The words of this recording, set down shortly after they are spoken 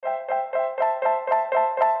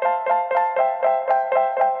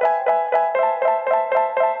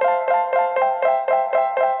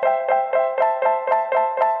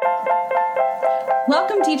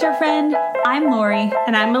Welcome, teacher friend. I'm Lori.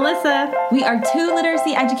 And I'm Melissa. We are two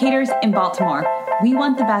literacy educators in Baltimore. We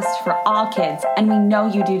want the best for all kids, and we know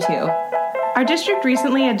you do too. Our district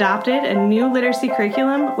recently adopted a new literacy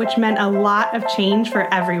curriculum, which meant a lot of change for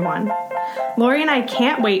everyone. Lori and I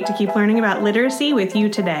can't wait to keep learning about literacy with you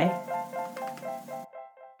today.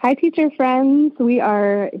 Hi, teacher friends. We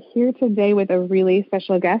are here today with a really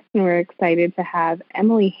special guest, and we're excited to have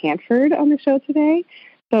Emily Hanford on the show today.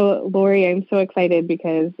 So, Lori, I'm so excited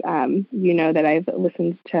because you know that I've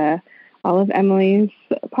listened to all of Emily's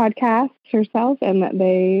podcasts herself, and that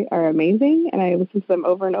they are amazing, and I listen to them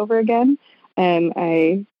over and over again, and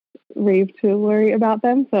I rave to Lori about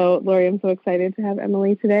them. So, Lori, I'm so excited to have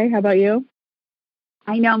Emily today. How about you?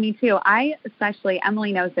 I know, me too.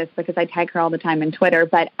 Emily knows this because I tag her all the time on Twitter,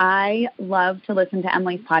 but I love to listen to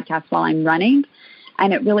Emily's podcast while I'm running,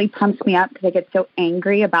 and it really pumps me up because I get so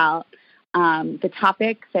angry about the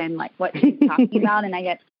topics and like what she's talking about, and I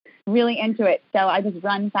get really into it. So I just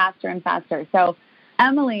run faster and faster. So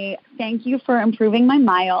Emily, thank you for improving my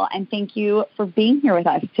mile, and thank you for being here with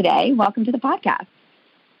us today. Welcome to the podcast.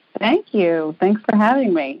 Thank you. Thanks for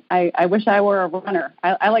having me. I wish I were a runner.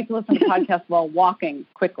 I like to listen to podcasts while walking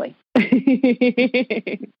quickly.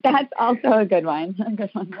 That's also a good one.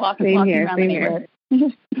 Walking around the neighborhood.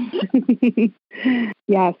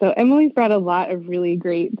 Yeah, so Emily's brought a lot of really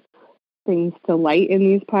great things to light in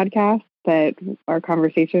these podcasts that are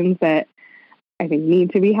conversations that I think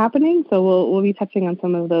need to be happening. So we'll be touching on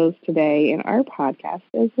some of those today in our podcast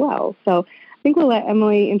as well. So I think we'll let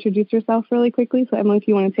Emily introduce herself really quickly. So Emily, if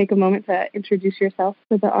you want to take a moment to introduce yourself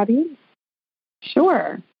to the audience.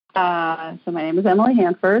 Sure. So my name is Emily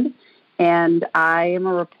Hanford, and I am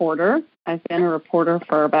a reporter. I've been a reporter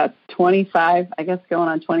for about 25, I guess going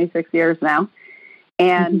on 26 years now.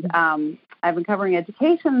 And I've been covering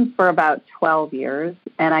education for about 12 years,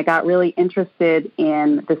 and I got really interested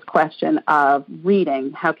in this question of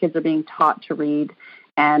reading, how kids are being taught to read,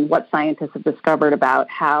 and what scientists have discovered about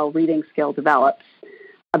how reading skill develops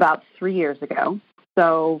about 3 years ago.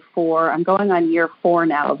 So I'm going on year 4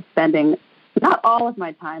 now of spending not all of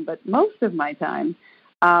my time, but most of my time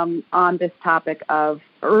on this topic of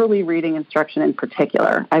early reading instruction in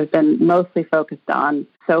particular. I've been mostly focused on,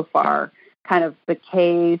 so far, kind of the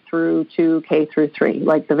K through 2, K through 3,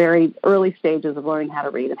 like the very early stages of learning how to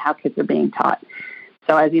read and how kids are being taught.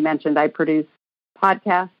 So as you mentioned, I produce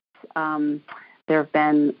podcasts. There have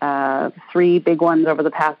been 3 big ones over the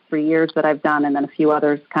past 3 years that I've done, and then a few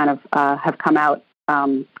others kind of have come out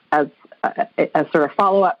as sort of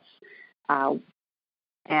follow-ups.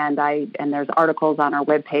 And there's articles on our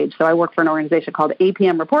webpage. So I work for an organization called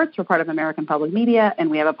APM Reports. We're part of American Public Media, and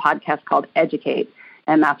we have a podcast called Educate.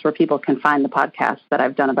 And that's where people can find the podcasts that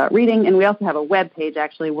I've done about reading. And we also have a web page,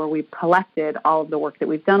 actually, where we've collected all of the work that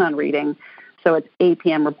we've done on reading. So it's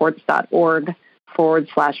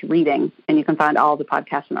apmreports.org/reading. And you can find all the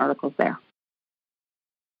podcasts and articles there.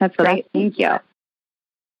 That's great. Thank you.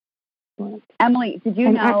 Emily, did you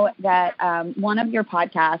know that one of your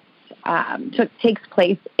podcasts takes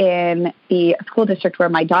place in the school district where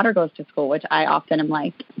my daughter goes to school, which I often am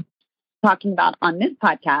talking about on this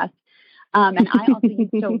podcast? And I also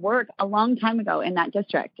used to work a long time ago in that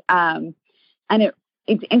district. And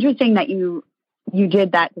it's interesting that you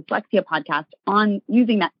did that dyslexia podcast on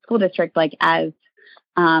using that school district as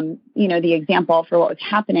the example for what was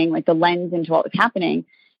happening, like the lens into what was happening,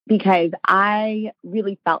 because I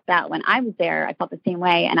really felt that when I was there. I felt the same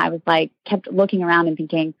way. And I was kept looking around and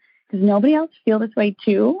thinking, does nobody else feel this way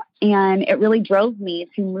too? And it really drove me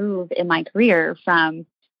to move in my career from,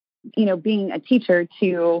 being a teacher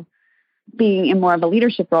to being in more of a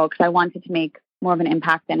leadership role, because I wanted to make more of an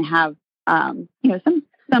impact and have, some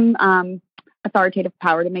authoritative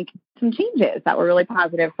power to make some changes that were really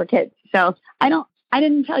positive for kids. So I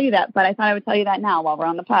didn't tell you that, but I thought I would tell you that now while we're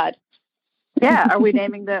on the pod. Yeah. Are we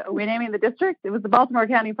naming the district? It was the Baltimore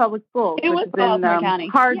County Public Schools. It was Baltimore County.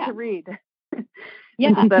 Hard to read.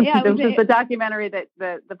 Yeah. This is the documentary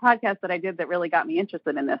the podcast that I did that really got me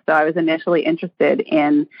interested in this. So I was initially interested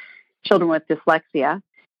in children with dyslexia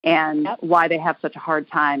and why they have such a hard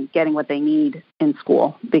time getting what they need in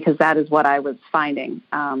school, because that is what I was finding.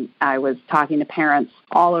 I was talking to parents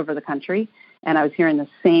all over the country, and I was hearing the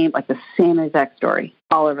same exact story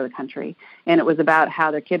all over the country. And it was about how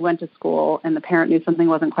their kid went to school and the parent knew something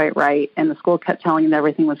wasn't quite right, and the school kept telling them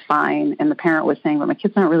everything was fine, and the parent was saying, but my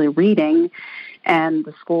kid's not really reading. And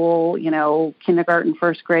the school, kindergarten,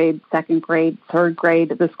 first grade, second grade, third grade,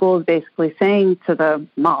 the school is basically saying to the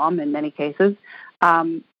mom, in many cases,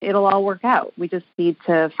 it'll all work out. We just need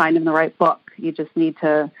to find him the right book. We need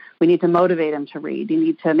to motivate him to read. You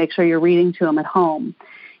need to make sure you're reading to him at home.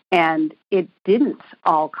 And it didn't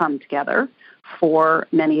all come together for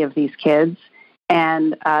many of these kids.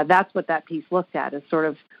 And that's what that piece looked at, is sort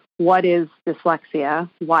of what is dyslexia?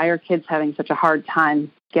 Why are kids having such a hard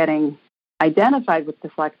time getting identified with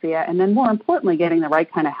dyslexia? And then more importantly, getting the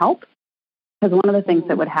right kind of help. Because one of the things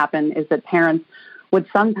that would happen is that parents would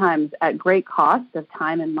sometimes, at great cost of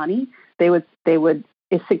time and money, they would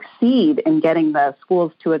succeed in getting the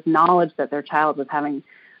schools to acknowledge that their child was having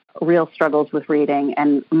real struggles with reading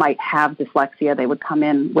and might have dyslexia. They would come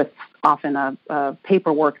in with often a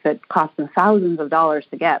paperwork that cost them thousands of dollars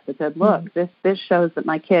to get that said, look, this shows that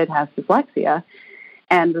my kid has dyslexia.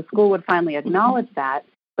 And the school would finally acknowledge that,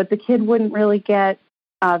 but the kid wouldn't really get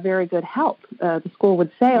very good help. The school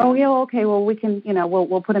would say, oh, yeah, okay, well, we can,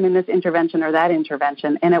 we'll put him in this intervention or that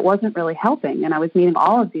intervention. And it wasn't really helping. And I was meeting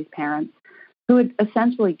all of these parents who had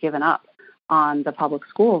essentially given up on the public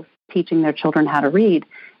schools teaching their children how to read.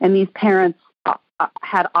 And these parents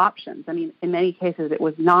had options. I mean, in many cases, it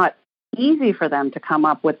was not easy for them to come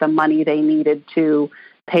up with the money they needed to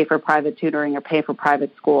pay for private tutoring or pay for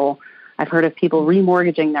private school. I've heard of people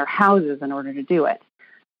remortgaging their houses in order to do it.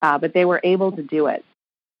 But they were able to do it.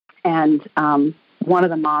 And one of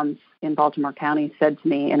the moms in Baltimore County said to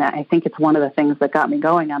me, and I think it's one of the things that got me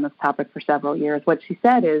going on this topic for several years, what she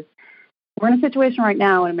said is, we're in a situation right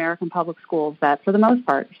now in American public schools that, for the most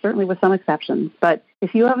part, certainly with some exceptions, but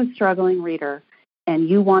if you have a struggling reader and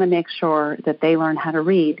you want to make sure that they learn how to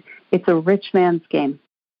read, it's a rich man's game.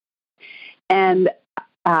 And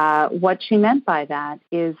what she meant by that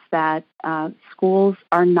is that schools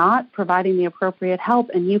are not providing the appropriate help,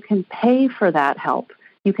 and you can pay for that help.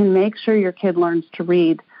 You can make sure your kid learns to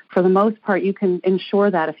read. For the most part, you can ensure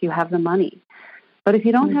that if you have the money. But if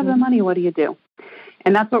you don't have the money, what do you do?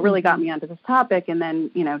 And that's what really got me onto this topic. And then,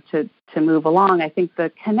 to move along, I think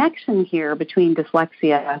the connection here between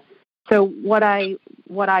dyslexia. So what I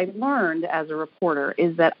learned as a reporter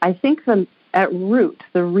is that I think at root,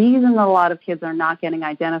 the reason that a lot of kids are not getting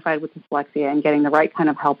identified with dyslexia and getting the right kind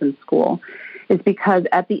of help in school is because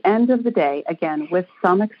at the end of the day, again, with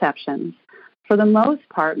some exceptions, for the most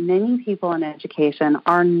part, many people in education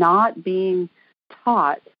are not being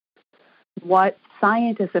taught what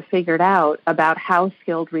scientists have figured out about how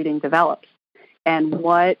skilled reading develops and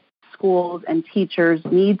what schools and teachers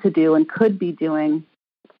need to do and could be doing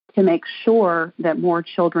to make sure that more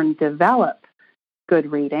children develop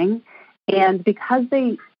good reading. And because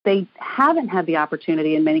they haven't had the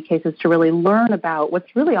opportunity in many cases to really learn about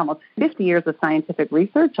what's really almost 50 years of scientific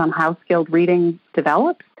research on how skilled reading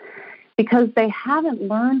develops, because they haven't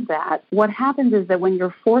learned that, what happens is that when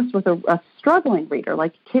you're forced with a struggling reader,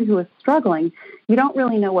 like a kid who is struggling, you don't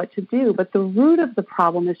really know what to do. But the root of the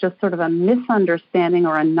problem is just sort of a misunderstanding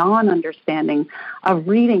or a non-understanding of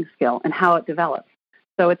reading skill and how it develops.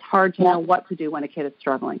 So it's hard to know what to do when a kid is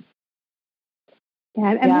struggling.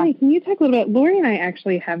 Yeah, and Emily, can you talk a little bit? Lori and I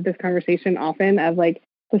actually have this conversation often of like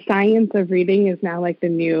the science of reading is now like the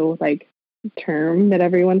new term that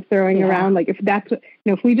everyone's throwing around. Like if that's what,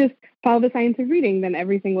 if we just follow the science of reading, then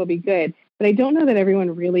everything will be good. But I don't know that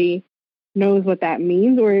everyone really knows what that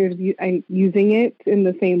means or is using it in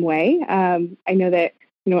the same way. I know that,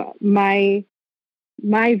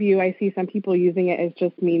 my view, I see some people using it as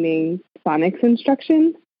just meaning phonics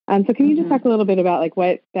instruction. So can you just talk a little bit about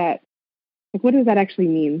what does that actually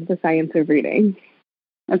mean, the science of reading?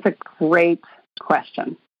 That's a great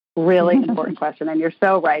question. Really important question. And you're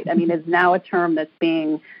so right. I mean, it's now a term that's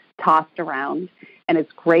being tossed around, and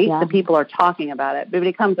it's great that people are talking about it, but it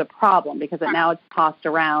becomes a problem because now it's tossed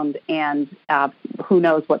around, and who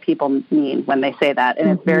knows what people mean when they say that. And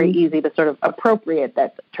it's very easy to sort of appropriate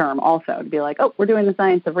that term also, to be like, oh, we're doing the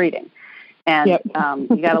science of reading. And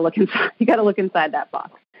you got to look inside. You got to look inside that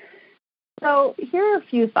box. So here are a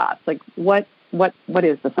few thoughts. What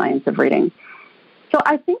is the science of reading? So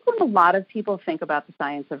I think when a lot of people think about the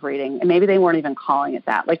science of reading, and maybe they weren't even calling it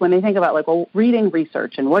that, when they think about reading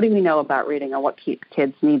research and what do we know about reading and what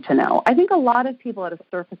kids need to know, I think a lot of people at a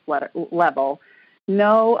surface level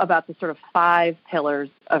know about the sort of 5 pillars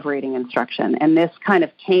of reading instruction. And this kind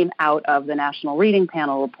of came out of the National Reading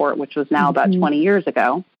Panel report, which was now about 20 years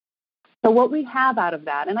ago. So what we have out of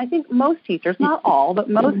that, and I think most teachers, not all, but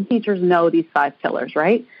most teachers know these 5 pillars,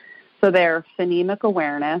 right? So they're phonemic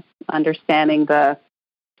awareness, understanding the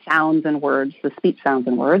sounds and words, the speech sounds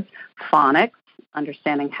and words, phonics,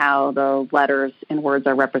 understanding how the letters in words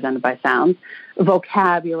are represented by sounds,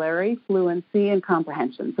 vocabulary, fluency, and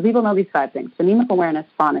comprehension. So people know these 5 things: phonemic awareness,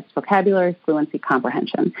 phonics, vocabulary, fluency,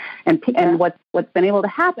 comprehension. And what's been able to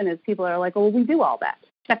happen is people are like, well, we do all that.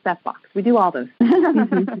 Check that box. We do all those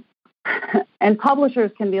things. And publishers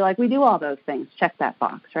can be like, we do all those things. Check that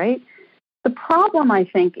box, right? The problem, I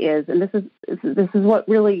think, is, and this is what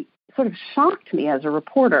really sort of shocked me as a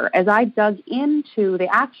reporter, as I dug into the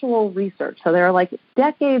actual research. So there are like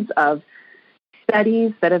decades of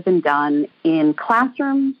studies that have been done in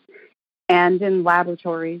classrooms and in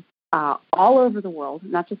laboratories all over the world,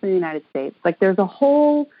 not just in the United States. Like there's a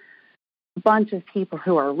whole bunch of people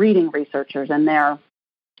who are reading researchers, and they're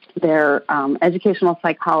educational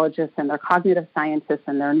psychologists, and they're cognitive scientists,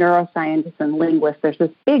 and they're neuroscientists and linguists. There's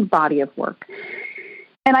this big body of work.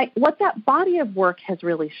 And what that body of work has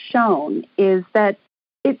really shown is that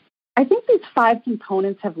I think these 5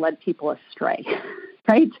 components have led people astray,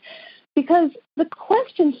 right? Because the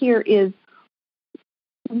question here is,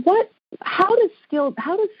 how does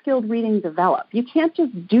skilled reading develop? You can't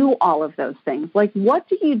just do all of those things. Like, what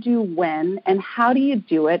do you do when, and how do you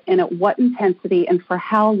do it, and at what intensity, and for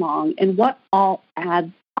how long, and what all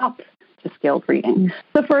adds up to skilled reading? Mm-hmm.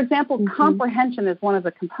 So, for example, comprehension is one of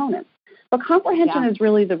the components. But comprehension is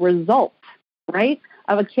really the result, right,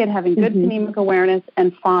 of a kid having good phonemic awareness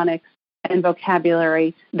and phonics and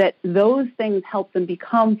vocabulary, that those things help them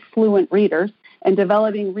become fluent readers, and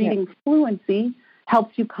developing reading fluency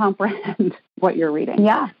helps you comprehend what you're reading.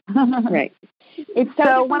 Yeah. Right. It's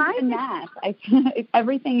so when I math,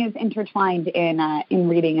 everything is intertwined in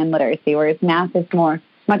reading and literacy, whereas math is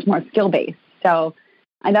much more skill-based. So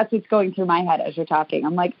that's what's going through my head as you're talking.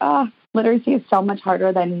 I'm like, literacy is so much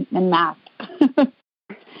harder than math.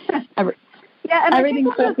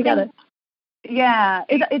 Everything's put together. Yeah,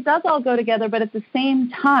 it does all go together, but at the same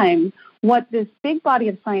time, what this big body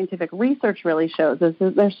of scientific research really shows is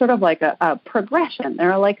that there's sort of like a progression.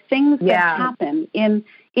 There are like things that happen in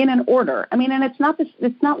an order. I mean, and it's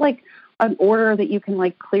not like an order that you can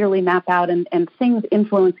like clearly map out, and things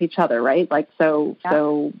influence each other, right? Like so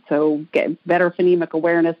get better phonemic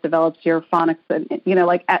awareness develops your phonics, and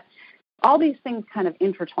all these things kind of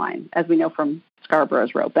intertwine, as we know from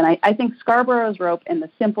Scarborough's rope. And I think Scarborough's rope and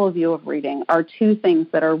the simple view of reading are 2 things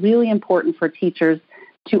that are really important for teachers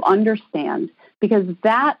to understand, because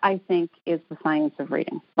that, I think, is the science of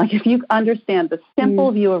reading. Like, if you understand the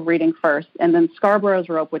simple view of reading first, and then Scarborough's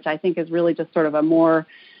rope, which I think is really just sort of a more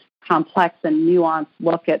complex and nuanced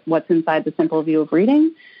look at what's inside the simple view of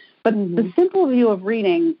reading. But the simple view of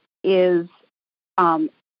reading is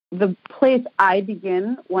the place I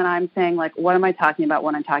begin when I'm saying, like, what am I talking about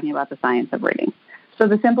when I'm talking about the science of reading? So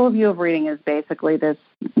the simple view of reading is basically this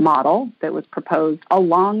model that was proposed a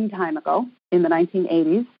long time ago in the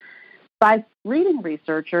 1980s by reading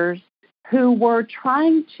researchers who were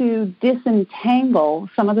trying to disentangle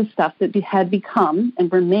some of the stuff that had become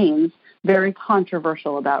and remains very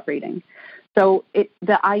controversial about reading. So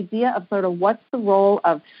the idea of sort of what's the role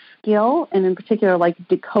of skill, and in particular like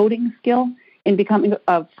decoding skill, in becoming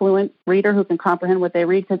a fluent reader who can comprehend what they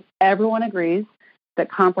read, because everyone agrees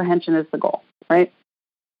that comprehension is the goal, right?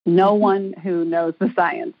 No one who knows the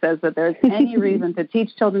science says that there's any reason to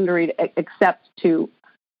teach children to read except to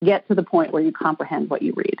get to the point where you comprehend what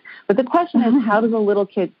you read. But the question is, how does a little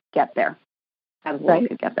kid get there? How does a little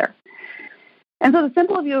kid get there? And so the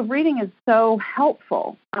simple view of reading is so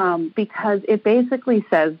helpful because it basically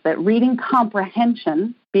says that reading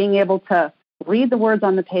comprehension, being able to read the words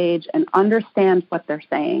on the page and understand what they're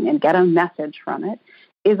saying and get a message from it,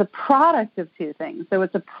 is a product of 2 things. So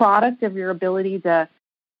it's a product of your ability to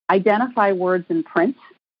identify words in print,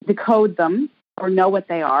 decode them, or know what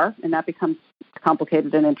they are, and that becomes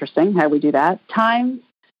complicated and interesting, how we do that, times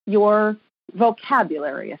your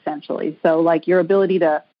vocabulary, essentially. So like your ability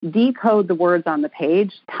to decode the words on the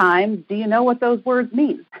page, times do you know what those words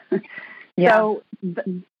mean? So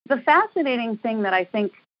the fascinating thing that I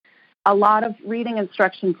think a lot of reading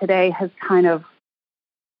instruction today has kind of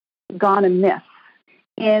gone amiss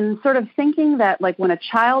in sort of thinking that, like, when a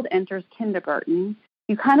child enters kindergarten,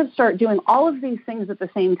 you kind of start doing all of these things at the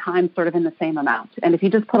same time, sort of in the same amount. And if you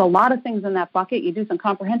just put a lot of things in that bucket, you do some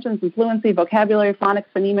comprehension, some fluency, vocabulary, phonics,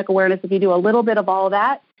 phonemic awareness. If you do a little bit of all of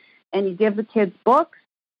that and you give the kids books,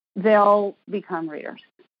 they'll become readers,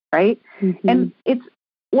 right? And it's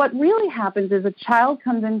what really happens is a child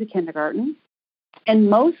comes into kindergarten, and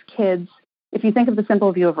most kids, if you think of the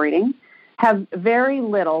simple view of reading, have very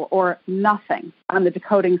little or nothing on the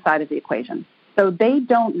decoding side of the equation. So they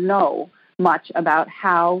don't know much about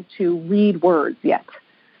how to read words yet.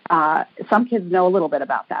 Some kids know a little bit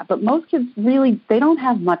about that, but most kids really, they don't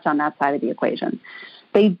have much on that side of the equation.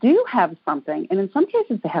 They do have something, and in some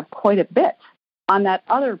cases they have quite a bit on that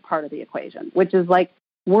other part of the equation, which is like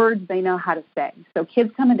words they know how to say. So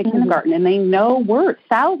kids come into kindergarten and they know words,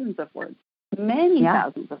 thousands of words, many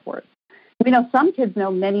thousands of words. We know some kids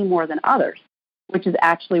know many more than others, which is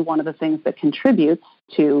actually one of the things that contributes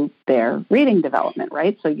to their reading development,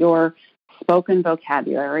 right? So your spoken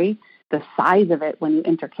vocabulary, the size of it when you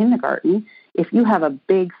enter kindergarten, if you have a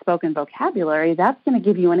big spoken vocabulary, that's going to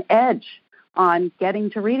give you an edge on getting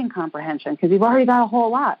to reading comprehension because you've already got a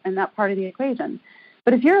whole lot in that part of the equation.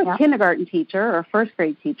 But if you're a kindergarten teacher or a first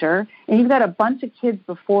grade teacher and you've got a bunch of kids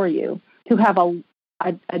before you who have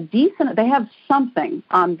a decent, they have something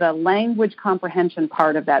on the language comprehension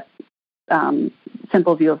part of that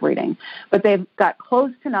simple view of reading, but they've got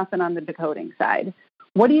close to nothing on the decoding side.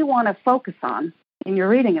 What do you want to focus on in your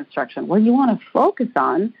reading instruction? Well, you want to focus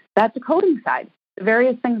on that decoding side, the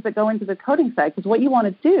various things that go into the decoding side, because what you want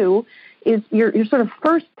to do is your sort of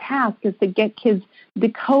first task is to get kids'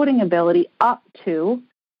 decoding ability up to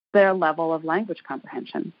their level of language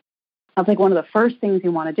comprehension. That's like one of the first things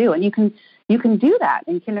you want to do. And you can do that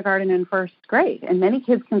in kindergarten and first grade. And many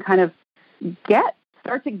kids can kind of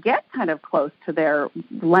start to get kind of close to their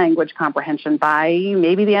language comprehension by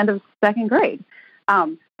maybe the end of second grade.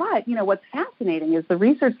 But, what's fascinating is the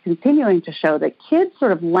research continuing to show that kids'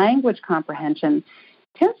 sort of language comprehension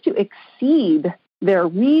tends to exceed their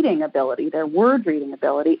reading ability, their word reading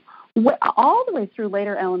ability, all the way through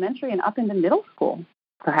later elementary and up into middle school,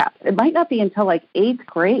 perhaps. It might not be until like 8th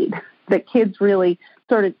grade that kids really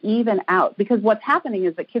sort of even out, because what's happening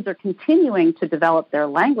is that kids are continuing to develop their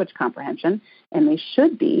language comprehension, and they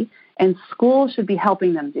should be, and school should be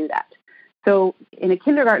helping them do that. So in a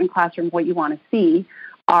kindergarten classroom, what you want to see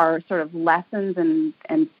are sort of lessons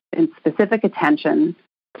and specific attention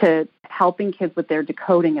to helping kids with their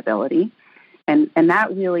decoding ability. And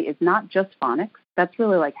that really is not just phonics. That's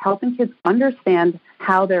really like helping kids understand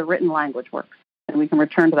how their written language works. And we can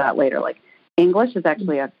return to that later. Like English is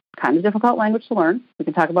actually a kind of difficult language to learn. We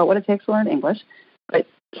can talk about what it takes to learn English. But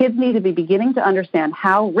kids need to be beginning to understand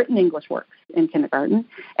how written English works in kindergarten.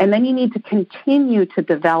 And then you need to continue to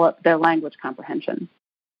develop their language comprehension.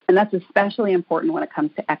 And that's especially important when it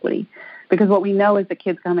comes to equity, because what we know is that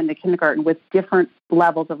kids come into kindergarten with different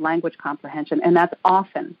levels of language comprehension, and that's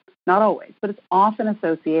often, not always, but it's often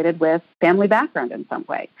associated with family background in some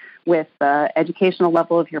way, with the educational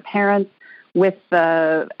level of your parents, with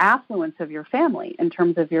the affluence of your family in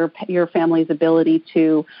terms of your family's ability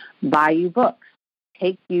to buy you books,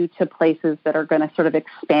 take you to places that are going to sort of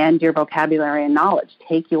expand your vocabulary and knowledge,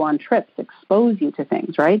 take you on trips, expose you to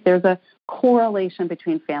things, right? There's a correlation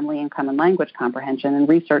between family income and language comprehension, and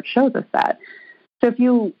research shows us that. So if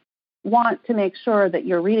you want to make sure that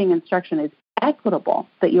your reading instruction is equitable,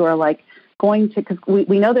 that you are like going to, because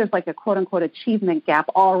we know there's like a quote-unquote achievement gap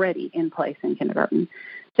already in place in kindergarten.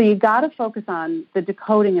 So you've got to focus on the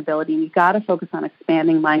decoding ability, and you've got to focus on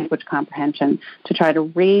expanding language comprehension to try to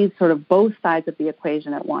raise sort of both sides of the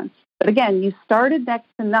equation at once. But again, you started next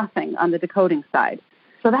to nothing on the decoding side.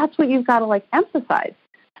 So that's what you've got to like emphasize.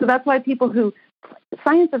 So that's why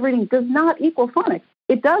science of reading does not equal phonics.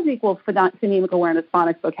 It does equal phonemic awareness,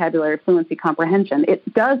 phonics, vocabulary, fluency, comprehension.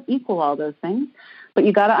 It does equal all those things, but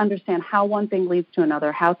you got to understand how one thing leads to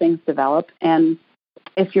another, how things develop. And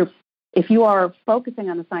if you are focusing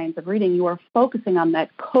on the science of reading, you are focusing on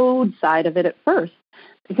that code side of it at first,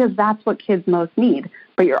 because that's what kids most need.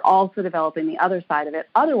 But you're also developing the other side of it.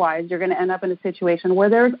 Otherwise, you're going to end up in a situation where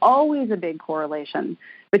there's always a big correlation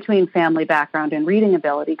between family background and reading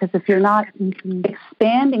ability, because if you're not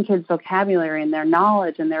expanding kids' vocabulary and their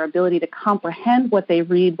knowledge and their ability to comprehend what they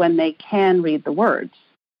read when they can read the words,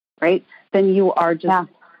 right, then you are just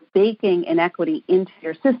baking inequity into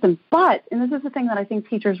your system. But, and this is the thing that I think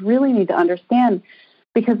teachers really need to understand,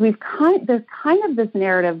 because there's kind of this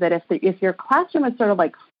narrative that if your classroom is sort of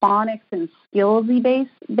like phonics and skillsy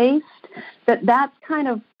based, that's kind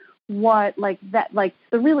of what like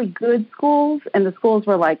the really good schools and the schools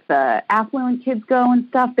where like the affluent kids go and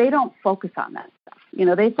stuff, they don't focus on that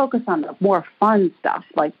stuff. They focus on the more fun stuff,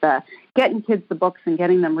 like the getting kids the books and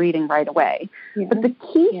getting them reading right away. Yeah. But the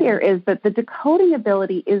key here is that the decoding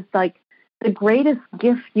ability is like the greatest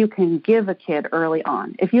gift you can give a kid early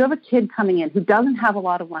on. If you have a kid coming in who doesn't have a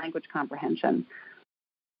lot of language comprehension,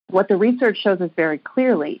 what the research shows us very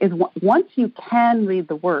clearly is once you can read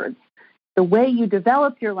the words, the way you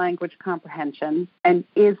develop your language comprehension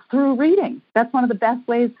is through reading. That's one of the best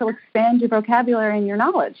ways to expand your vocabulary and your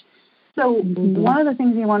knowledge. So one of the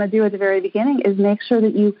things you want to do at the very beginning is make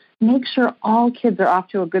sure all kids are off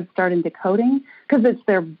to a good start in decoding, because it's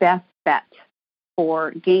their best bet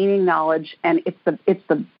for gaining knowledge, and it's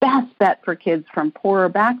the best bet for kids from poorer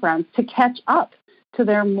backgrounds to catch up to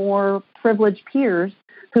their more privileged peers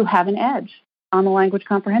who have an edge on the language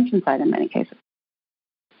comprehension side in many cases.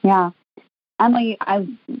 Yeah. Emily, I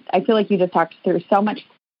feel like you just talked through so much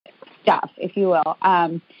stuff, if you will,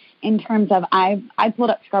 in terms of I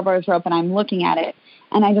pulled up Scarborough's Rope and I'm looking at it,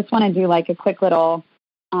 and I just want to do like a quick little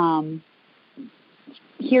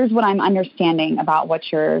here's what I'm understanding about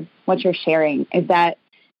what you're sharing is that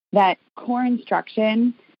core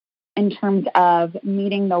instruction in terms of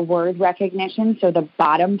meeting the word recognition, so the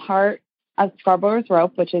bottom part of Scarborough's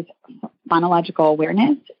rope, which is phonological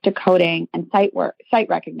awareness, decoding, and sight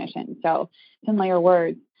recognition, so familiar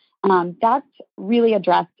words, that's really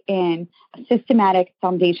addressed in a systematic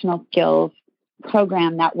foundational skills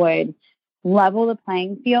program that would level the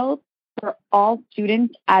playing field for all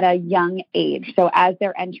students at a young age. So as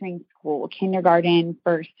they're entering school, kindergarten,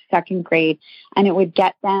 first, second grade, and it would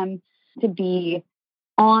get them to be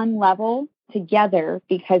on level together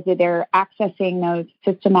because they're accessing those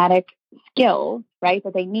systematic skills, right,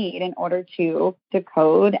 that they need in order to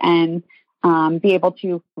decode and be able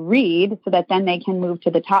to read so that then they can move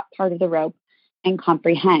to the top part of the rope and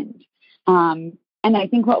comprehend. And I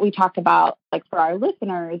think what we talk about, like for our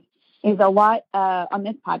listeners, is a lot on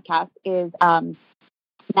this podcast is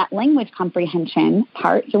that language comprehension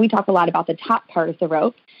part. So we talk a lot about the top part of the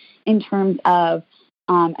rope in terms of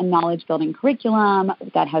a knowledge building curriculum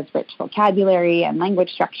that has rich vocabulary and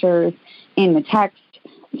language structures in the text,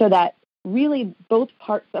 so that really both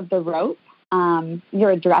parts of the rope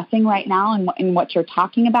you're addressing right now and what you're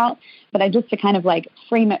talking about. But just to kind of like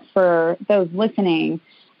frame it for those listening,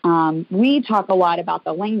 we talk a lot about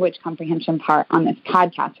the language comprehension part on this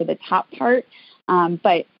podcast, or the top part,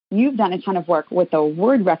 but you've done a ton of work with the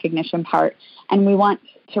word recognition part, and we want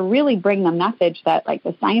to really bring the message that like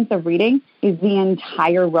the science of reading is the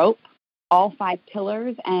entire rope, all 5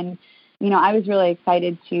 pillars. And, I was really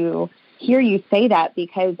excited to hear you say that,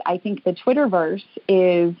 because I think the Twitterverse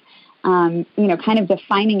is, kind of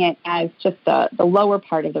defining it as just the lower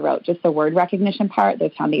part of the rope, just the word recognition part,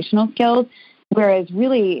 those foundational skills. Whereas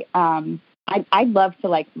really, I'd love to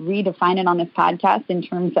like redefine it on this podcast in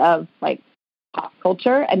terms of like pop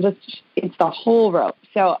culture, and just it's the whole rope.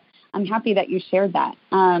 So I'm happy that you shared that.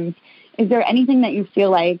 Is there anything that you feel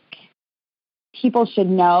like people should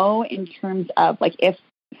know in terms of like, if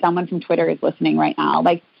someone from Twitter is listening right now,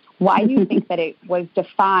 like why do you think that it was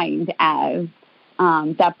defined as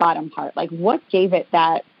that bottom part? Like what gave it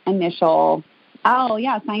that initial, oh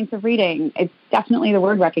yeah, science of reading, it's definitely the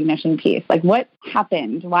word recognition piece. Like what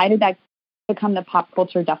happened? Why did that become the pop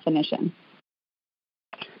culture definition?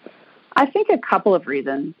 I think a couple of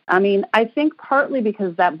reasons. I mean, I think partly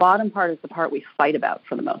because that bottom part is the part we fight about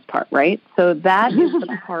for the most part, right? So that is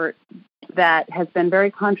the part that has been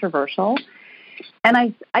very controversial. And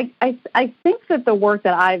I think that the work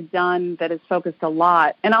that I've done that has focused a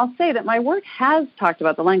lot, and I'll say that my work has talked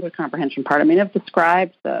about the language comprehension part. I mean, I've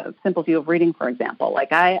described the simple view of reading, for example.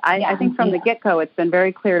 Like I think from the get-go, it's been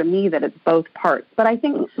very clear to me that it's both parts. But I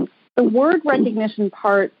think the word recognition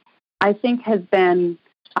part, I think, has been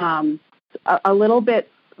a little bit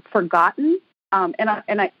forgotten.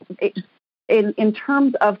 In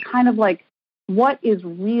terms of kind of like what is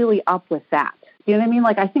really up with that. You know what I mean?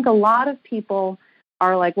 Like, I think a lot of people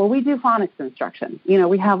are like, well, we do phonics instruction.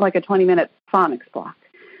 We have like a 20-minute phonics block.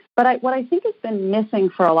 But what I think has been missing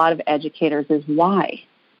for a lot of educators is why.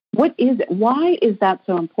 What is it? Why is that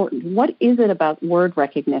so important? What is it about word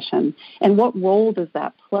recognition, and what role does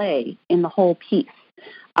that play in the whole piece?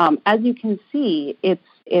 As you can see,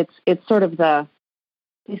 it's sort of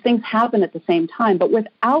these things happen at the same time. But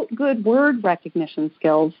without good word recognition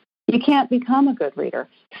skills, you can't become a good reader.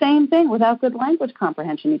 Same thing, without good language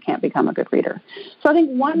comprehension, you can't become a good reader. So I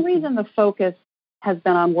think one reason the focus has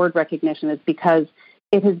been on word recognition is because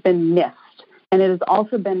it has been missed. And it has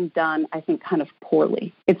also been done, I think, kind of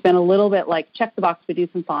poorly. It's been a little bit like, check the box, we do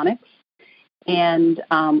some phonics, and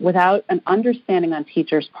without an understanding on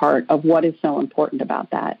teachers' part of what is so important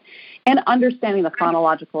about that. And understanding the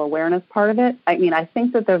phonological awareness part of it. I mean, I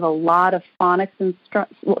think that there's a lot of phonics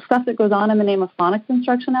stuff that goes on in the name of phonics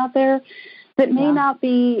instruction out there that may not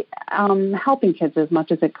be helping kids as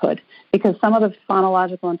much as it could, because some of the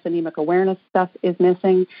phonological and phonemic awareness stuff is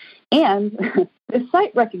missing, and the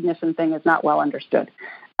sight recognition thing is not well understood.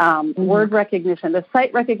 Word recognition, the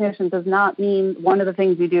sight recognition does not mean one of the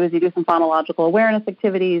things you do is you do some phonological awareness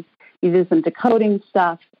activities, you do some decoding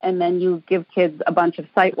stuff, and then you give kids a bunch of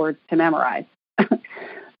sight words to memorize.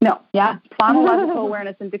 No, phonological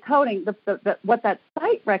awareness and decoding, what that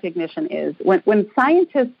sight recognition is, when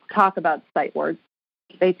scientists talk about sight words,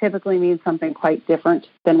 they typically mean something quite different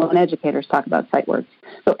than when educators talk about sight words.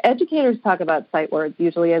 So educators talk about sight words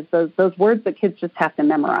usually as those words that kids just have to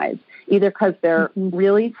memorize, either because they're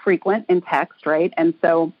really frequent in text, right? And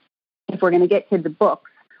so if we're going to get kids books,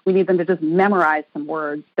 we need them to just memorize some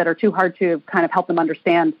words that are too hard to kind of help them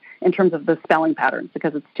understand in terms of the spelling patterns,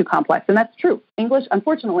 because it's too complex. And that's true. English,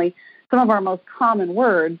 unfortunately, some of our most common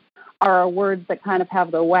words are our words that kind of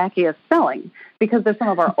have the wackiest spelling, because they're some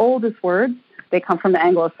of our oldest words. They come from the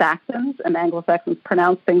Anglo-Saxons, and the Anglo-Saxons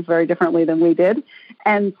pronounce things very differently than we did.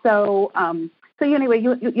 And so anyway,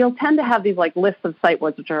 you'll tend to have these like lists of sight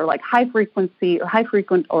words, which are like high frequent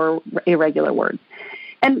or irregular words.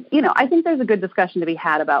 And, I think there's a good discussion to be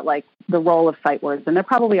had about like the role of sight words. And there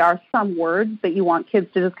probably are some words that you want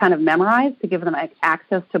kids to just kind of memorize to give them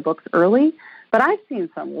access to books early. But I've seen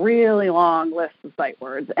some really long lists of sight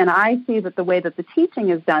words. And I see that the way that the teaching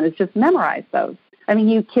is done is just memorize those. I mean,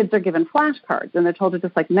 you kids are given flashcards and they're told to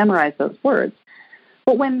just like memorize those words.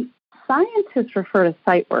 But when scientists refer to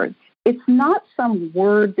sight words, it's not some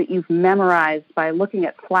word that you've memorized by looking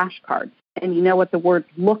at flashcards and you know what the word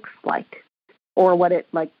looks like or what it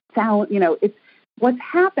like sounds. It's what's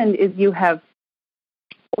happened is you have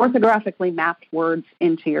orthographically mapped words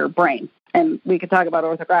into your brain. And we could talk about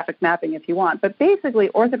orthographic mapping if you want. But basically,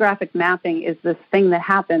 orthographic mapping is this thing that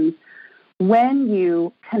happens when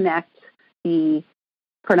you connect the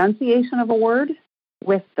pronunciation of a word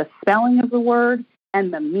with the spelling of the word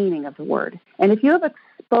and the meaning of the word. And if you have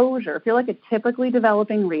exposure, if you're like a typically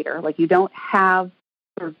developing reader, like you don't have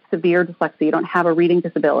sort of severe dyslexia, you don't have a reading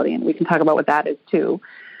disability, and we can talk about what that is too.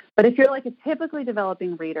 But if you're like a typically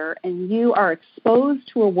developing reader and you are exposed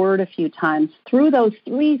to a word a few times through those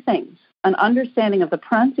three things, an understanding of the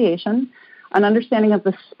pronunciation, an understanding of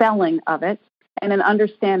the spelling of it, and an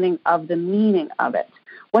understanding of the meaning of it,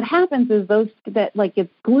 what happens is those that like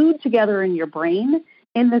it's glued together in your brain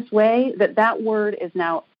in this way that word is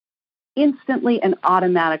now instantly and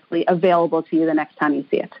automatically available to you the next time you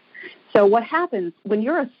see it. So what happens when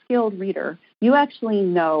you're a skilled reader, you actually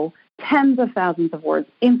know tens of thousands of words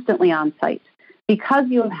instantly on sight because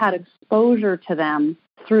you have had exposure to them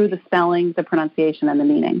through the spelling, the pronunciation, and the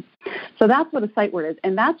meaning. So that's what a sight word is,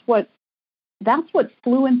 and that's how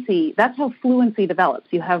fluency develops.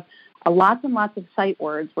 You have lots and lots of sight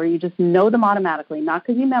words where you just know them automatically, not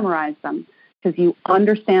because you memorize them, because you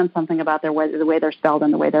understand something about the way they're spelled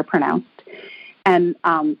and the way they're pronounced. And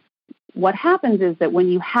what happens is that when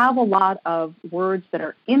you have a lot of words that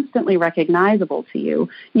are instantly recognizable to you,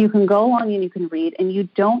 you can go along and you can read, and you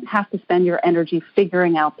don't have to spend your energy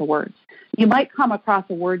figuring out the words. You might come across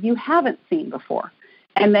a word you haven't seen before,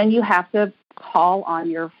 and then you have to call on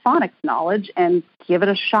your phonics knowledge and give it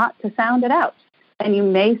a shot to sound it out. And you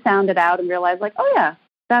may sound it out and realize, like, oh, yeah,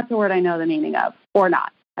 that's a word I know the meaning of, or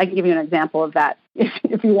not. I can give you an example of that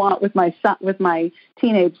if you want with my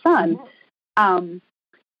teenage son.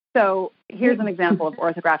 So here's an example of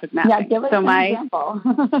orthographic mapping. Yeah, give us an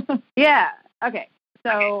example. Yeah, okay.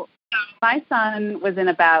 So my son was in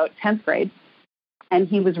about 10th grade, and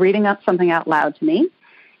he was reading up something out loud to me,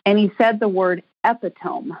 and he said the word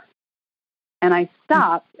epitome. And I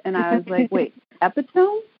stopped, and I was like, wait,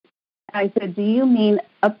 epitome? And I said, do you mean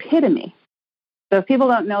epitome? So if people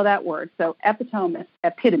don't know that word, so epitome is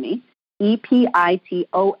epitome,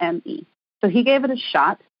 E-P-I-T-O-M-E. So he gave it a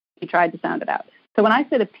shot. He tried to sound it out. So when I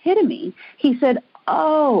said epitome, he said,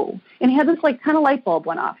 oh, and he had this like kind of light bulb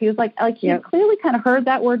went off. He was like he had clearly kind of heard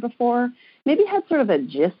that word before, maybe had sort of a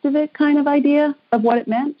gist of it kind of idea of what it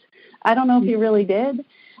meant. I don't know if he really did.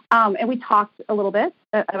 And we talked a little bit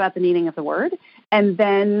about the meaning of the word. And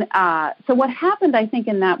then, so what happened, I think,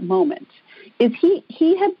 in that moment is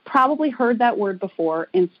he had probably heard that word before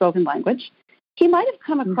in spoken language. He might have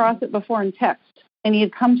come across it before in text, and he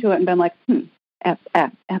had come to it and been like,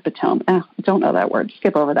 epitome. I don't know that word.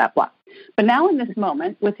 Skip over that block. But now in this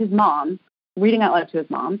moment with his mom, reading out loud to his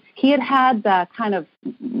mom, he had the kind of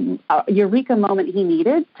eureka moment he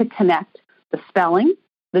needed to connect the spelling,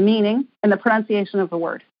 the meaning, and the pronunciation of the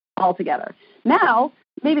word all together. Now,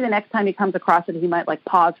 maybe the next time he comes across it, he might like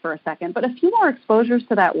pause for a second, but a few more exposures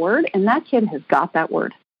to that word, and that kid has got that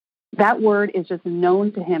word. That word is just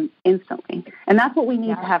known to him instantly. And that's what we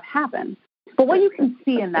need to have happen. But what you can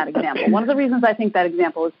see in that example, one of the reasons I think that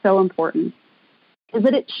example is so important is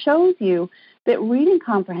that it shows you that reading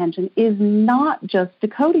comprehension is not just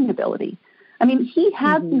decoding ability. I mean, he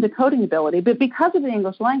had some decoding ability, but because of the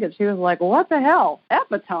English language, he was like, what the hell?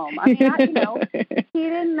 Epitome. I mean, he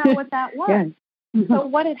didn't know what that was. Yeah. So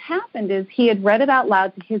what had happened is he had read it out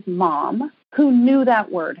loud to his mom, who knew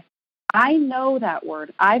that word. I know that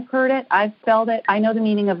word. I've heard it. I've spelled it. I know the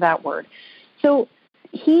meaning of that word. So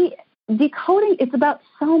decoding, it's about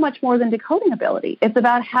so much more than decoding ability. It's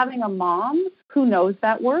about having a mom who knows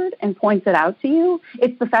that word and points it out to you.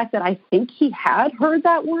 It's the fact that I think he had heard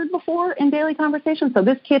that word before in daily conversation. So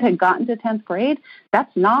this kid had gotten to 10th grade.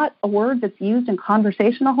 That's not a word that's used in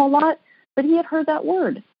conversation a whole lot, but he had heard that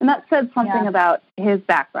word. And that said something about his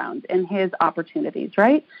background and his opportunities,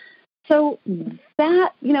 right? So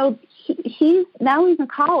that, he's in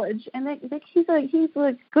college, and he's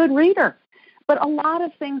a good reader. But a lot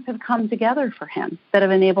of things have come together for him that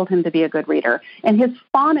have enabled him to be a good reader. And his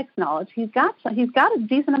phonics knowledge, he's got a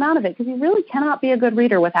decent amount of it, because he really cannot be a good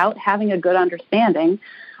reader without having a good understanding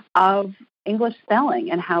of English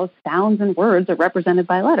spelling and how sounds and words are represented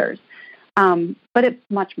by letters. But it's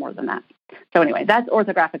much more than that. So anyway, that's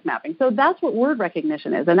orthographic mapping. So that's what word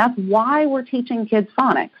recognition is, and that's why we're teaching kids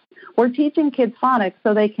phonics. We're teaching kids phonics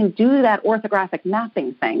so they can do that orthographic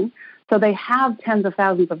mapping thing, so they have tens of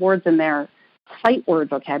thousands of words in their sight word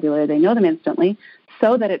vocabulary. They know them instantly,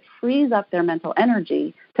 so that it frees up their mental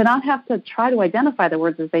energy to not have to try to identify the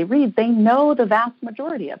words as they read. They know the vast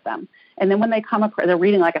majority of them. And then when they come across, they're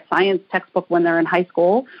reading like a science textbook when they're in high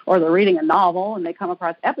school, or they're reading a novel and they come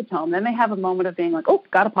across epitome, then they have a moment of being like, oh,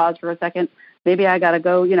 got to pause for a second. Maybe I got to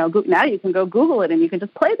go, now you can go Google it and you can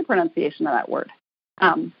just play the pronunciation of that word.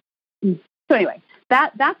 So anyway,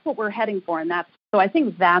 that's what we're heading for. And so I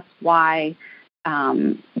think that's why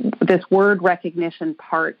this word recognition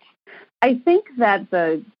part, I think that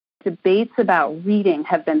the debates about reading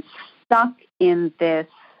have been stuck in this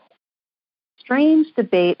strange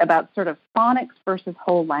debate about sort of phonics versus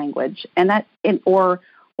whole language, and that or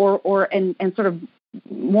sort of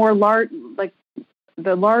more large, like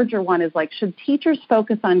the larger one is like, should teachers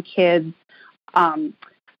focus on kids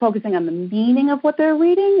focusing on the meaning of what they're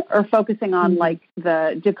reading, or focusing on like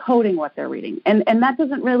the decoding what they're reading? And that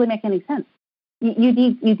doesn't really make any sense. You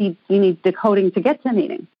need decoding to get to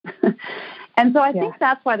meaning. And so I think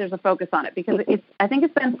that's why there's a focus on it, because I think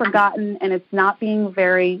it's been forgotten, and it's not being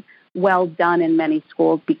very well done in many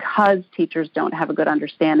schools, because teachers don't have a good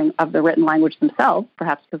understanding of the written language themselves,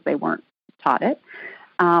 perhaps because they weren't taught it.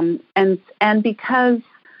 And because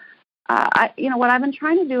what I've been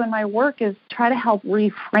trying to do in my work is try to help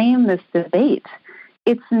reframe this debate.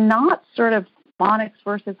 It's not sort of phonics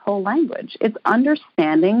versus whole language. It's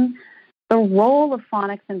understanding the role of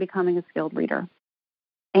phonics in becoming a skilled reader.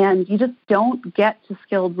 And you just don't get to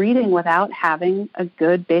skilled reading without having a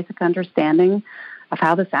good basic understanding of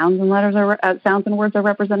how the sounds and words are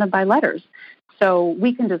represented by letters. So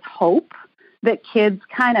we can just hope that kids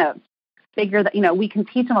kind of figure that, we can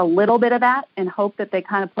teach them a little bit of that and hope that they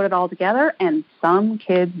kind of put it all together. And some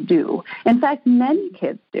kids do. In fact, many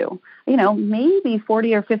kids do. Maybe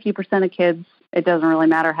 40 or 50% of kids, it doesn't really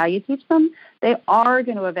matter how you teach them, they are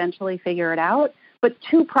going to eventually figure it out. But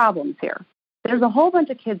two problems here. There's a whole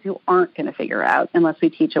bunch of kids who aren't going to figure it out unless we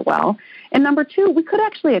teach it well. And number two, we could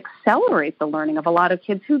actually accelerate the learning of a lot of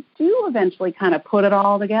kids who do eventually kind of put it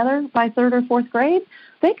all together by third or fourth grade.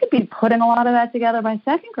 They could be putting a lot of that together by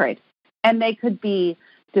second grade. And they could be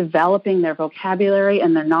developing their vocabulary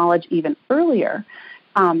and their knowledge even earlier,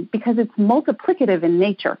 because it's multiplicative in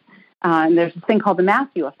nature. And there's this thing called the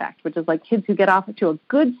Matthew effect, which is like kids who get off to a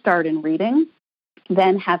good start in reading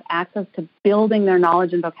then have access to building their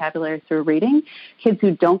knowledge and vocabulary through reading. Kids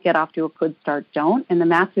who don't get off to a good start don't. And the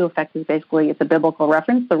Matthew effect is basically, it's a biblical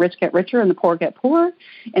reference. The rich get richer and the poor get poorer.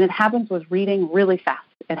 And it happens with reading really fast.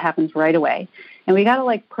 It happens right away. And we got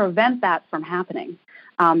to prevent that from happening.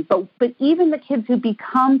 But even the kids who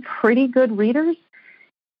become pretty good readers,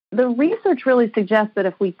 the research really suggests that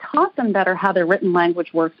if we taught them better how their written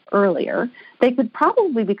language works earlier, they could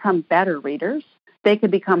probably become better readers. They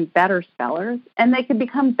could become better spellers, and they could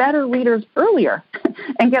become better readers earlier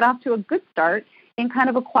and get off to a good start in kind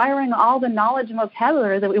of acquiring all the knowledge and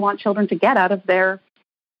vocabulary that we want children to get out of their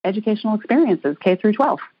educational experiences, K through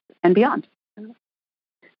 12 and beyond.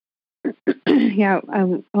 Yeah.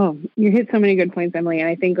 You hit so many good points, Emily. And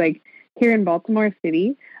I think here in Baltimore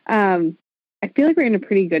City, I feel like we're in a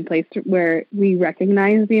pretty good place where we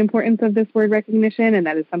recognize the importance of this word recognition, and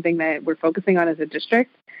that is something that we're focusing on as a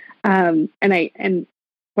district. And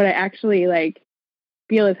what I actually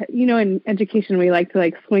feel is, in education, we like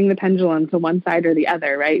to swing the pendulum to one side or the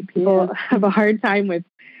other, right? People have a hard time with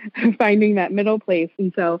finding that middle place.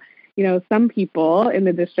 And so, some people in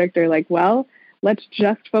the district are like, well, let's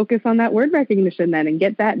just focus on that word recognition then and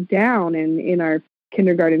get that down in our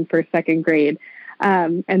kindergarten, first, second grade.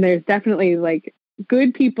 And there's definitely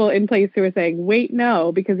good people in place who are saying, wait,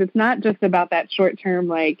 no, because it's not just about that short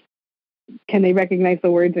term, can they recognize the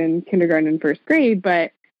words in kindergarten and first grade?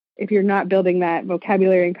 But if you're not building that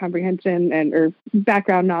vocabulary and comprehension or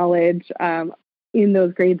background knowledge in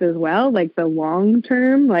those grades as well, the long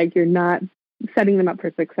term, you're not setting them up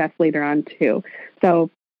for success later on too. So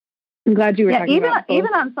I'm glad you were talking about both.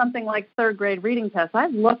 Even on something like third grade reading tests,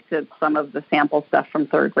 I've looked at some of the sample stuff from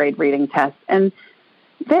third grade reading tests, and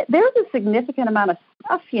there's a significant amount of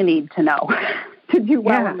stuff you need to know to do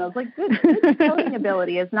well in those. Good coding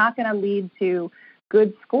ability is not going to lead to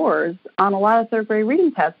good scores on a lot of third grade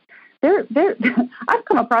reading tests. I've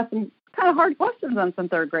come across some kind of hard questions on some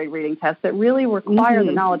third grade reading tests that really require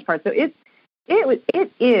the knowledge part. So it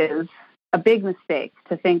is a big mistake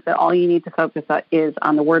to think that all you need to focus on is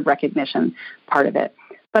on the word recognition part of it.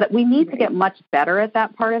 But we need to get much better at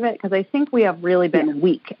that part of it, because I think we have really been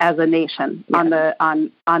weak as a nation on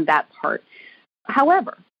that part.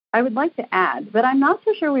 However, I would like to add that I'm not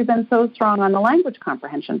so sure we've been so strong on the language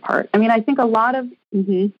comprehension part. I mean, I think a lot of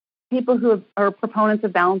people who are proponents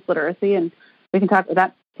of balanced literacy, and we can talk,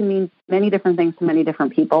 that can mean many different things to many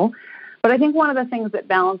different people. But I think one of the things that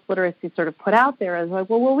balanced literacy sort of put out there is like,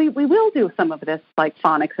 well, we will do some of this like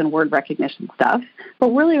phonics and word recognition stuff, but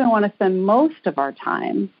really we want to spend most of our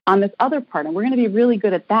time on this other part, and we're going to be really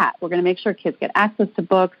good at that. We're going to make sure kids get access to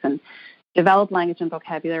books and develop language and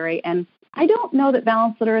vocabulary. And I don't know that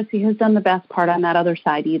balanced literacy has done the best part on that other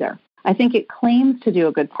side either. I think it claims to do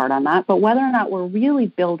a good part on that, but whether or not we're really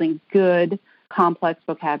building good, complex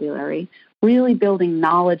vocabulary, really building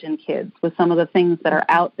knowledge in kids with some of the things that are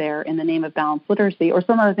out there in the name of balanced literacy, or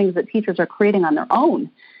some of the things that teachers are creating on their own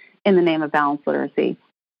in the name of balanced literacy.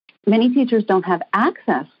 Many teachers don't have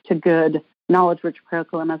access to good knowledge-rich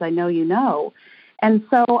curriculum, as I know you know. And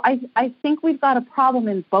so I think we've got a problem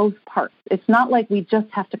in both parts. It's not like we just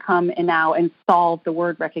have to come in now and solve the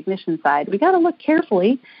word recognition side. We got to look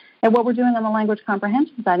carefully at what we're doing on the language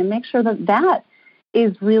comprehension side and make sure that that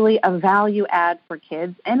is really a value add for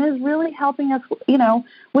kids and is really helping us,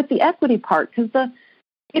 with the equity part, because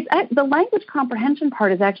the language comprehension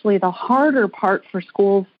part is actually the harder part for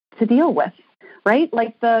schools to deal with, right?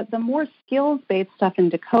 Like the more skills-based stuff in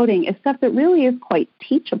decoding is stuff that really is quite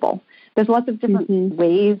teachable. There's lots of different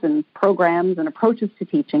ways and programs and approaches to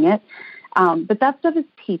teaching it, but that stuff is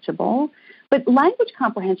teachable. But language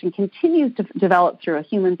comprehension continues to develop through a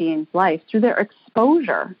human being's life, through their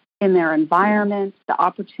exposure in their environment, the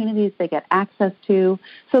opportunities they get access to.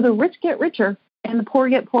 So the rich get richer and the poor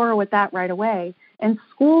get poorer with that right away. And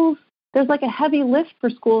schools, there's like a heavy lift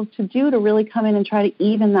for schools to do to really come in and try to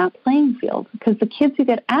even that playing field, because the kids who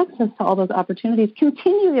get access to all those opportunities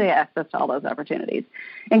continue to get access to all those opportunities.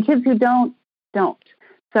 And kids who don't.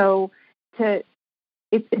 So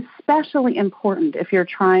it's especially important if you're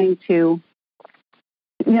trying to,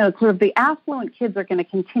 sort of the affluent kids are going to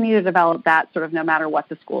continue to develop that sort of no matter what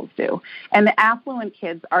the schools do. And the affluent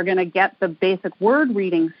kids are going to get the basic word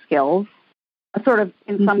reading skills sort of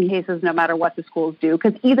in some cases no matter what the schools do,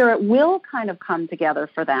 because either it will kind of come together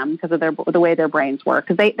for them because of the way their brains work,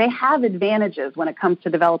 because they have advantages when it comes to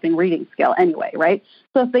developing reading skill anyway, right?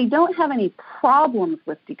 So if they don't have any problems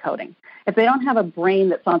with decoding, if they don't have a brain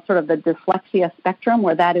that's on sort of the dyslexia spectrum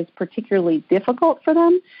where that is particularly difficult for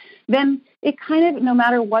them, then it kind of, no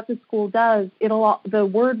matter what the school does, the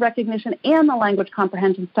word recognition and the language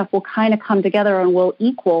comprehension stuff will kind of come together and will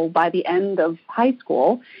equal by the end of high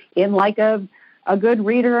school in like a good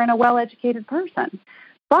reader and a well-educated person.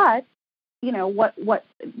 But, what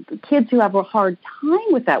kids who have a hard time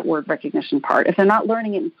with that word recognition part, if they're not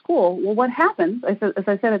learning it in school, well, what happens, as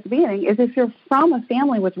I said at the beginning, is if you're from a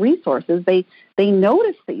family with resources, they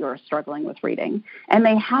notice that you're struggling with reading, and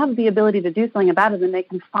they have the ability to do something about it, and they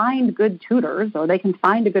can find good tutors, or they can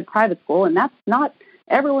find a good private school, and that's not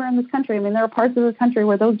everywhere in this country. I mean, there are parts of this country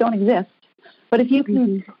where those don't exist. But if you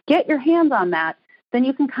can get your hands on that, then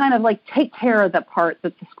you can kind of like take care of the part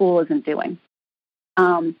that the school isn't doing.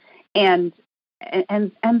 And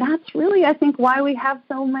that's really, I think, why we have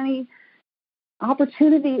so many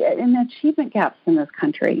opportunity and achievement gaps in this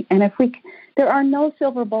country. And there are no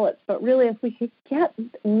silver bullets, but really if we could get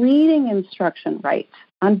reading instruction right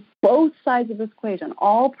on both sides of this equation,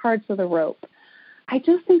 all parts of the rope, I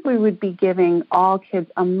just think we would be giving all kids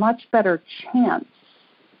a much better chance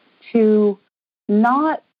to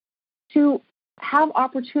have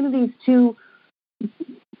opportunities to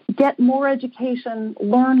get more education,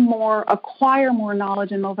 learn more, acquire more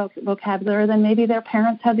knowledge and more vocabulary than maybe their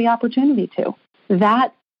parents had the opportunity to.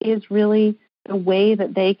 That is really the way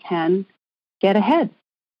that they can get ahead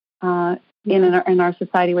in our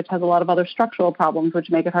society, which has a lot of other structural problems, which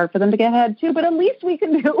make it hard for them to get ahead too. But at least we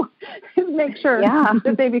can do is make sure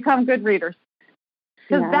that they become good readers.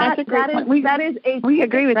 Because that is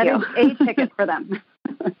a ticket for them.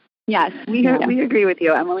 Yes, we agree with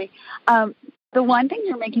you, Emily. The one thing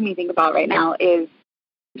you're making me think about right now is,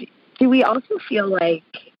 do we also feel like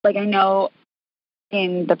I know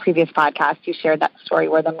in the previous podcast you shared that story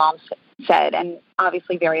where the mom said, and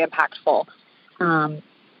obviously very impactful,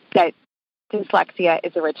 that dyslexia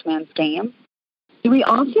is a rich man's game. Do we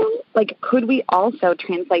also, could we also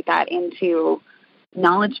translate that into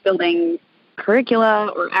knowledge building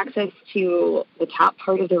curricula or access to the top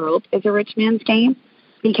part of the rope is a rich man's game.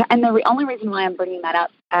 And the only reason why I'm bringing that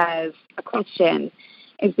up as a question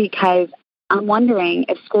is because I'm wondering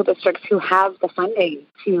if school districts who have the funding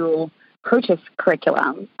to purchase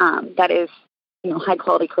curriculum that is, high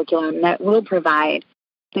quality curriculum that will provide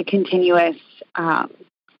the continuous,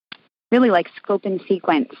 really like scope and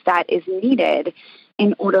sequence that is needed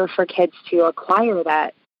in order for kids to acquire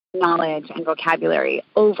that knowledge and vocabulary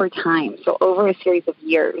over time, so over a series of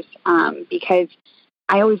years, because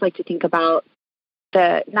I always like to think about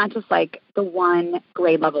not just like the one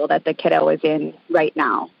grade level that the kiddo is in right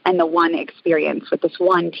now and the one experience with this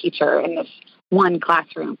one teacher in this one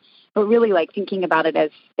classroom, but really like thinking about it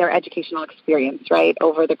as their educational experience, right,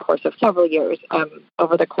 over the course of several years,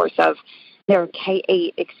 over the course of their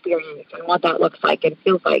K-8 experience and what that looks like and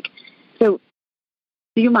feels like. So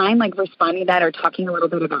do you mind like responding to that or talking a little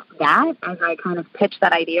bit about that as I kind of pitch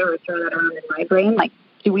that idea or throw that around in my brain? Like,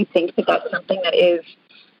 do we think that that's something that is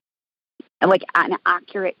like an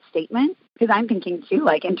accurate statement? Because I'm thinking too,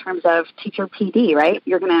 like in terms of teacher PD, right?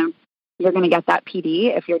 You're gonna get that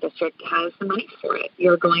PD if your district has the money for it.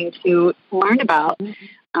 You're going to learn about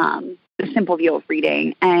the simple view of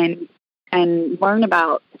reading and learn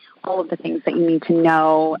about all of the things that you need to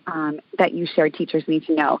know, that you shared teachers need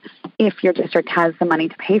to know if your district has the money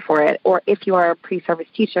to pay for it, or if you are a pre-service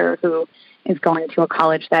teacher who is going to a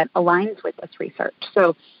college that aligns with this research.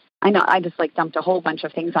 So I know I just like dumped a whole bunch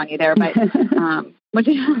of things on you there, but would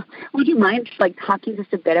you mind like talking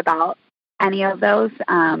just a bit about any of those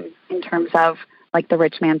in terms of like the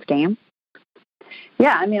rich man's game?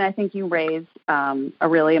 Yeah, I mean, I think you raised a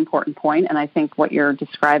really important point, and I think what you're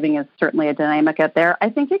describing is certainly a dynamic out there. I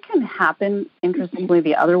think it can happen, interestingly,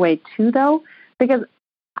 the other way too, though, because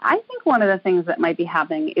I think one of the things that might be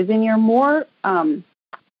happening is in your more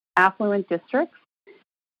affluent districts,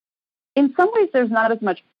 in some ways there's not as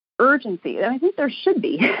much urgency. And I think there should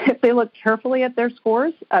be if they look carefully at their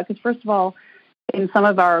scores, because first of all, in some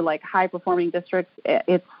of our like high-performing districts,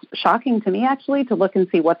 it's shocking to me actually to look and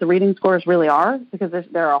see what the reading scores really are, because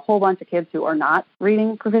there are a whole bunch of kids who are not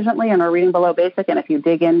reading proficiently and are reading below basic. And if you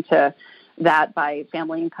dig into that by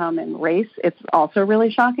family income and race, it's also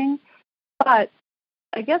really shocking. But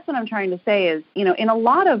I guess what I'm trying to say is, in a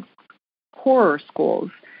lot of poorer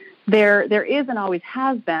schools, there is and always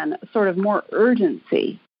has been sort of more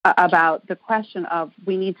urgency about the question of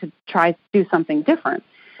we need to try to do something different.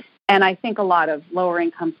 And I think a lot of lower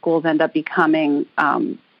income schools end up becoming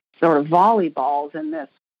sort of volleyballs in this,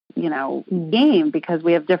 game, because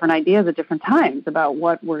we have different ideas at different times about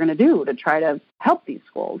what we're going to do to try to help these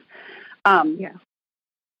schools.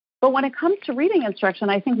 But when it comes to reading instruction,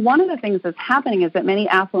 I think one of the things that's happening is that many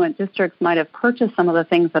affluent districts might have purchased some of the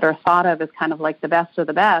things that are thought of as kind of like the best of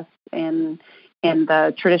the best in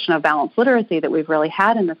the tradition of balanced literacy that we've really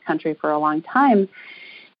had in this country for a long time,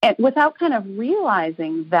 and without kind of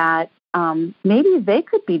realizing that maybe they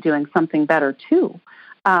could be doing something better too.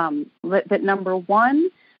 That number one,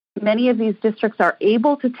 many of these districts are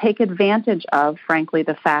able to take advantage of, frankly,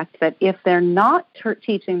 the fact that if they're not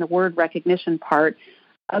teaching the word recognition part,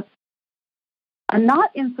 a not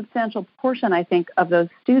insubstantial portion, I think, of those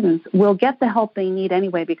students will get the help they need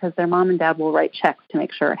anyway because their mom and dad will write checks to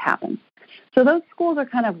make sure it happens. So those schools are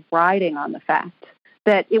kind of riding on the fact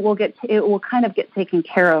that it will kind of get taken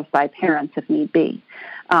care of by parents if need be,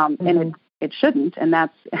 and it shouldn't. And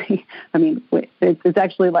that's, I mean, it's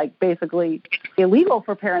actually like basically illegal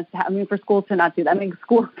for parents to for schools to not do that. I mean,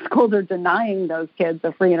 schools are denying those kids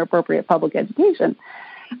a free and appropriate public education.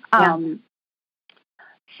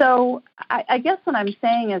 So I guess what I'm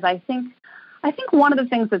saying is I think one of the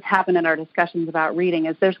things that's happened in our discussions about reading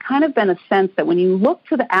is there's kind of been a sense that when you look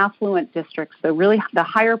to the affluent districts, the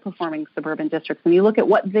higher performing suburban districts, and you look at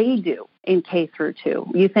what they do in K through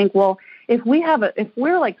 2, you think, well, if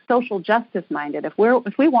we're like social justice minded, if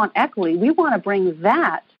we want equity, we want to bring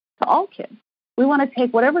that to all kids. We want to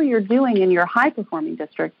take whatever you're doing in your high performing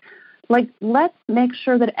district, like let's make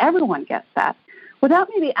sure that everyone gets that, without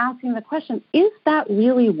maybe asking the question, is that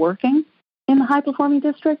really working in the high-performing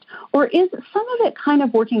district, or is some of it kind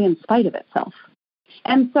of working in spite of itself?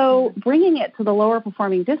 And so bringing it to the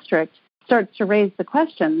lower-performing district starts to raise the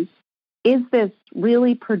questions, is this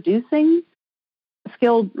really producing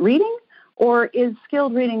skilled reading, or is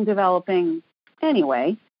skilled reading developing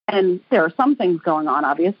anyway? And there are some things going on,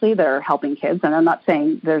 obviously, that are helping kids, and I'm not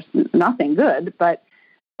saying there's nothing good, but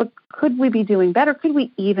could we be doing better? Could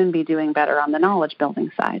we even be doing better on the knowledge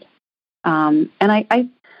building side? And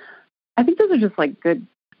I think those are just like good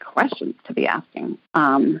questions to be asking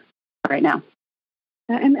right now.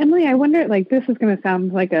 And Emily, I wonder, like, this is going to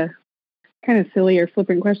sound like a kind of silly or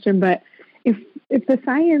flippant question, but if the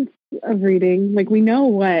science of reading, like, we know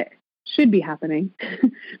what should be happening,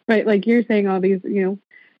 but like you're saying, all these, it's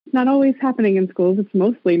not always happening in schools. It's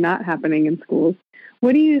mostly not happening in schools.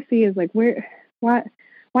 What do you see as like, why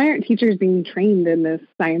aren't teachers being trained in this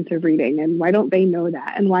science of reading, and why don't they know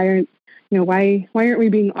that? And why aren't we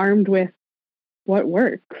being armed with what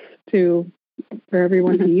works for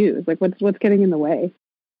everyone to use? Like, what's getting in the way?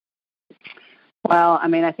 Well, I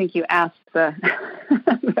mean, I think you asked the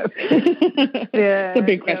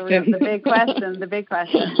big question. The big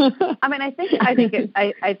question. I mean, I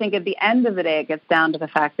think at the end of the day, it gets down to the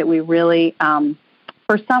fact that we really,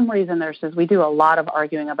 for some reason, we do a lot of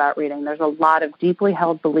arguing about reading. There's a lot of deeply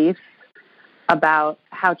held beliefs about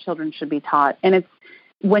how children should be taught, and it's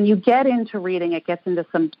when you get into reading, it gets into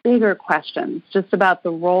some bigger questions, just about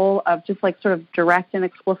the role of just like sort of direct and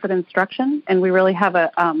explicit instruction. And we really have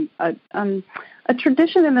a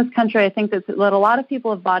tradition in this country, I think, that a lot of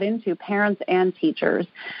people have bought into, parents and teachers,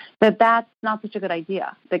 that's not such a good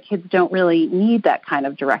idea, that kids don't really need that kind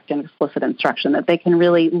of direct and explicit instruction, that they can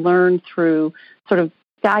really learn through sort of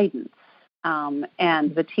guidance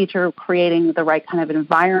and the teacher creating the right kind of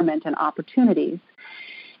environment and opportunities.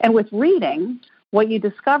 And with reading, what you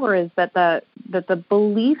discover is that the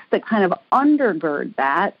beliefs that kind of undergird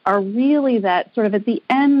that are really that sort of at the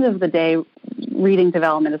end of the day, reading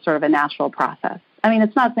development is sort of a natural process. I mean,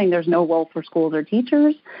 it's not saying there's no role for schools or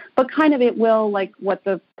teachers, but kind of it will, like what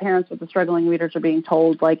the parents with the struggling readers are being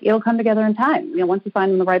told, like it'll come together in time. Once you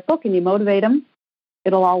find them the right book and you motivate them,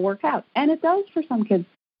 it'll all work out. And it does for some kids,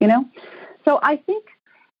 So I think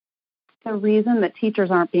the reason that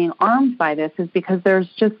teachers aren't being armed by this is because there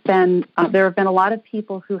have been a lot of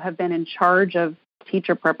people who have been in charge of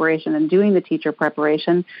teacher preparation and doing the teacher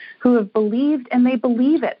preparation who have believed, and they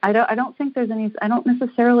believe it. I don't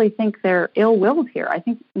necessarily think they're ill-willed here. I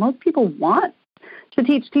think most people want to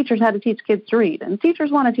teach teachers how to teach kids to read, and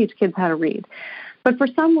teachers want to teach kids how to read. But for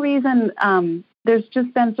some reason, there's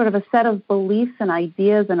just been sort of a set of beliefs and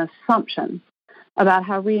ideas and assumptions about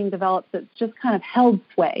how reading develops that's just kind of held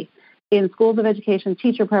sway in schools of education,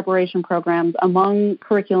 teacher preparation programs, among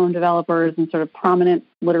curriculum developers and sort of prominent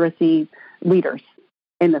literacy leaders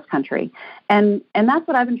in this country. And that's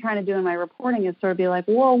what I've been trying to do in my reporting, is sort of be like,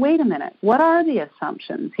 whoa, wait a minute. What are the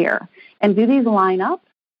assumptions here? And do these line up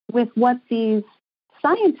with what these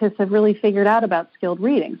scientists have really figured out about skilled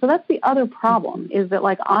reading? So that's the other problem, is that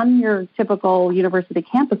like on your typical university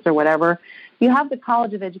campus or whatever, you have the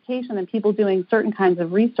College of Education and people doing certain kinds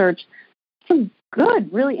of research, some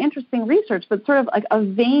good, really interesting research, but sort of like a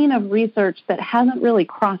vein of research that hasn't really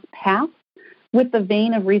crossed paths with the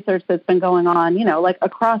vein of research that's been going on, like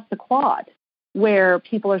across the quad, where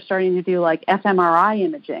people are starting to do like fMRI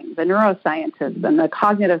imaging, the neuroscientists and the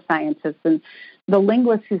cognitive scientists and the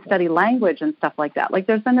linguists who study language and stuff like that. Like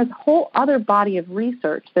there's been this whole other body of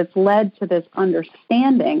research that's led to this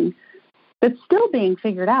understanding that's still being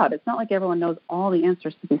figured out. It's not like everyone knows all the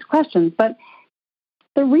answers to these questions, but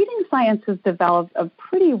the reading science has developed a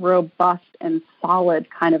pretty robust and solid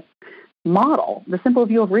kind of model. The simple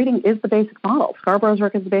view of reading is the basic model. Scarborough's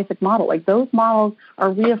work is the basic model. Like those models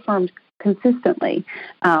are reaffirmed consistently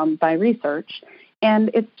by research.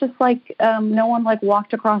 And it's just like no one like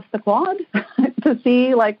walked across the quad to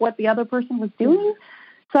see like what the other person was doing.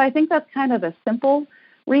 So I think that's kind of the simple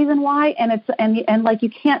reason why. And it's and like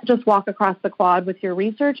you can't just walk across the quad with your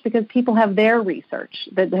research, because people have their research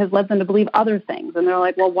that has led them to believe other things, and they're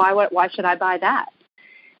like, well, why should I buy that?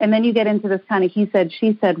 And then you get into this kind of he said,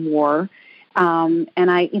 she said war. And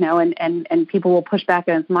people will push back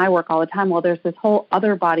against my work all the time. Well, there's this whole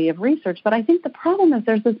other body of research. But I think the problem is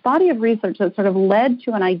there's this body of research that sort of led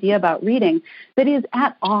to an idea about reading that is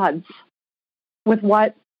at odds with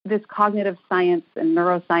what this cognitive science and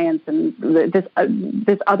neuroscience and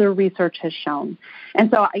this other research has shown. And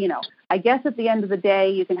so, I guess at the end of the day,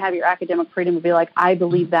 you can have your academic freedom to be like, I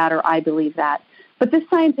believe that or I believe that. But this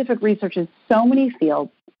scientific research in so many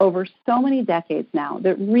fields over so many decades now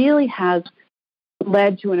that really has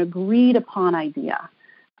led to an agreed upon idea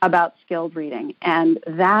about skilled reading. And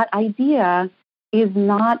that idea is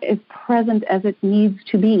not as present as it needs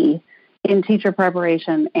to be in teacher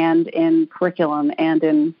preparation and in curriculum and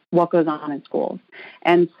in what goes on in schools.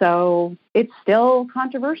 And so it's still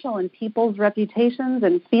controversial, and people's reputations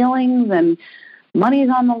and feelings and money's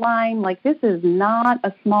on the line. Like, this is not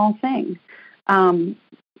a small thing.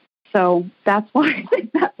 So that's why I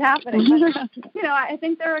think that's happening. But, I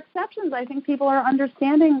think there are exceptions. I think people are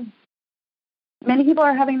understanding. Many people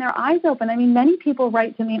are having their eyes open. I mean, many people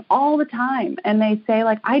write to me all the time, and they say,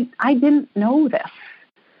 like, I didn't know this.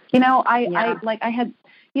 I had,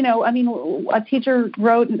 a teacher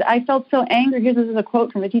wrote, I felt so angry. This is a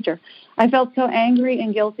quote from a teacher. I felt so angry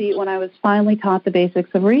and guilty when I was finally taught the basics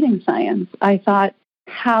of reading science. I thought,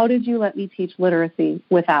 how did you let me teach literacy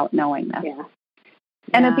without knowing this? Yeah.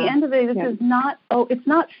 And at the end of the day, this is not, it's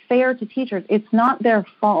not fair to teachers. It's not their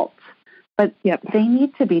fault. But they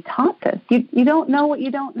need to be taught this. You don't know what you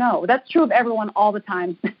don't know. That's true of everyone all the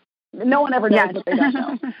time. No one ever knows what they don't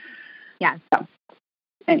know. So,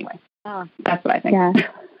 anyway, that's what I think. Yeah.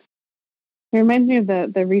 It reminds me of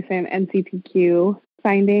the recent NCTQ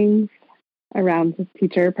findings around this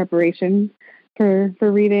teacher preparation for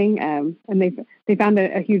reading. And they found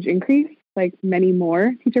a huge increase. Like many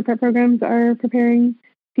more teacher prep programs are preparing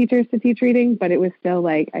teachers to teach reading, but it was still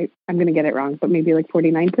like, I'm going to get it wrong, but maybe like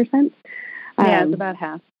 49%. It's about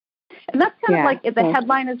half. And that's kind of like, the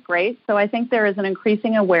headline is great. So I think there is an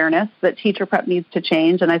increasing awareness that teacher prep needs to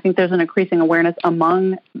change. And I think there's an increasing awareness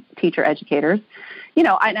among teacher educators. And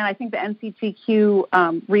I think the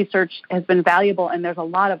NCTQ research has been valuable. And there's a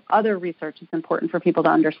lot of other research that's important for people to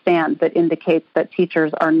understand that indicates that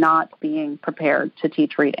teachers are not being prepared to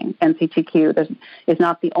teach reading. NCTQ is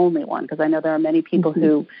not the only one, because I know there are many people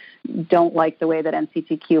who don't like the way that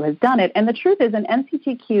NCTQ has done it. And the truth is, an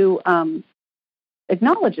NCTQ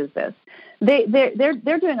acknowledges this.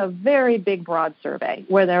 They're doing a very big, broad survey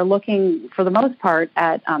where they're looking, for the most part,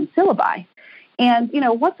 at syllabi. And,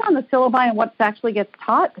 what's on the syllabi and what actually gets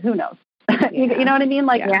taught, who knows? You know what I mean?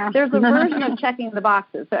 Like, there's a version of checking the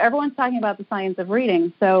boxes. So everyone's talking about the science of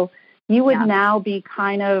reading. So you would now be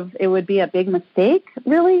it would be a big mistake,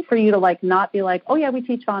 really, for you to, not be like, oh, yeah, we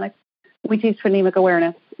teach phonics. We teach phonemic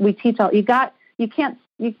awareness. We teach all,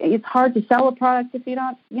 it's hard to sell a product if you're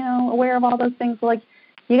not, aware of all those things. So,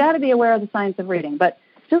 you got to be aware of the science of reading. But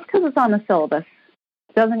just because it's on the syllabus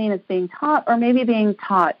doesn't mean it's being taught, or maybe being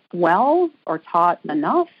taught well or taught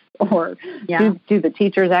enough, or do the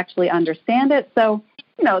teachers actually understand it? So,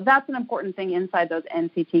 that's an important thing inside those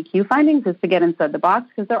NCTQ findings, is to get inside the box,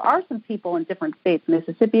 because there are some people in different states.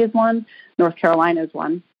 Mississippi is one, North Carolina is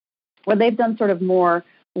one, where they've done sort of more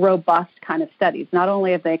robust kind of studies. Not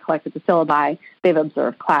only have they collected the syllabi, they've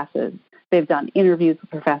observed classes, they've done interviews with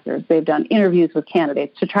professors, they've done interviews with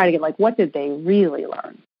candidates to try to get, what did they really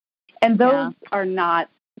learn? And those are not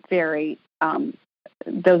very,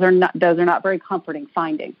 those are not very comforting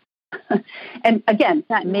findings. And again,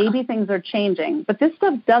 maybe things are changing, but this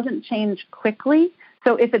stuff doesn't change quickly.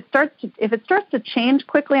 So if it starts to change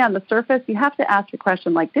quickly on the surface, you have to ask the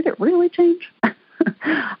question, did it really change?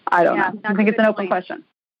 I don't know. I think it's an open question.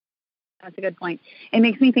 That's a good point. It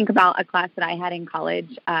makes me think about a class that I had in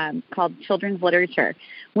college called Children's Literature,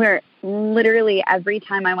 where literally every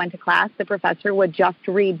time I went to class, the professor would just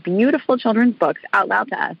read beautiful children's books out loud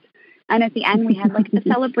to us. And at the end, we had a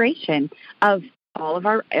celebration of all of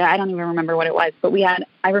our, I don't even remember what it was, but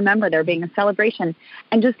I remember there being a celebration,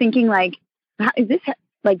 and just thinking is this,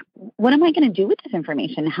 what am I going to do with this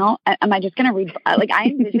information? How am I just going to read? I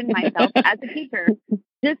envision myself as a teacher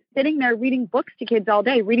just sitting there reading books to kids all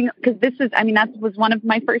day, because that was one of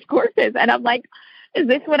my first courses. And I'm like, is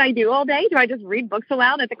this what I do all day? Do I just read books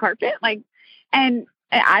aloud at the carpet? And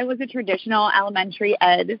I was a traditional elementary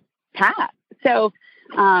ed path. So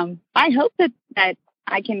I hope that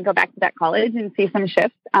I can go back to that college and see some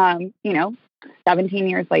shifts, 17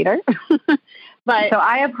 years later. So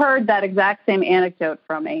I have heard that exact same anecdote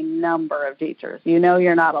from a number of teachers.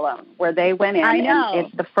 You're not alone, where they went in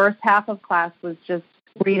and the first half of class was just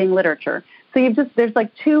reading literature. So there's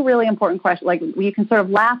two really important questions. You can sort of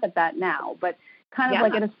laugh at that now, but kind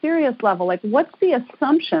of at a serious level, what's the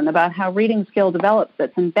assumption about how reading skill develops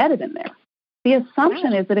that's embedded in there? The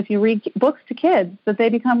assumption is that if you read books to kids, that they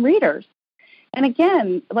become readers. And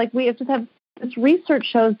again, we just have this research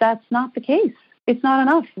shows that's not the case. It's not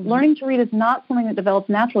enough. Mm-hmm. Learning to read is not something that develops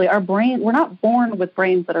naturally. We're not born with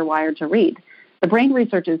brains that are wired to read. The brain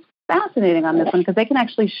research is fascinating on this one, because they can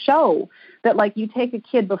actually show that you take a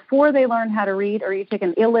kid before they learn how to read, or you take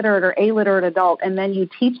an illiterate or illiterate adult, and then you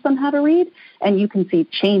teach them how to read, and you can see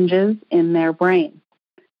changes in their brain.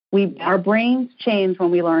 Our brains change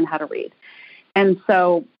when we learn how to read. And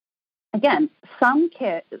so, again,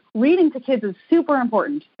 reading to kids is super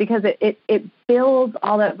important, because it builds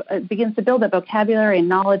it begins to build that vocabulary and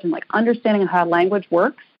knowledge and understanding of how language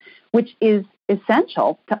works, which is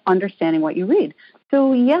essential to understanding what you read.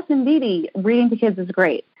 So yes, indeed, reading to kids is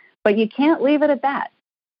great, but you can't leave it at that.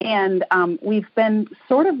 And we've been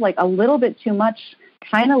sort of a little bit too much,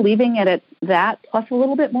 kind of leaving it at that plus a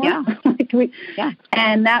little bit more. Yeah.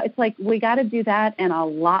 And now it's we got to do that and a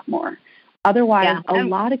lot more. Otherwise, a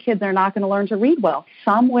lot of kids are not going to learn to read well.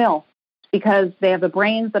 Some will, because they have the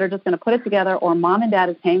brains that are just going to put it together, or mom and dad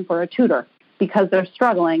is paying for a tutor because they're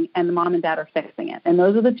struggling and the mom and dad are fixing it. And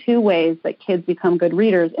those are the two ways that kids become good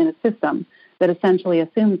readers in a system that essentially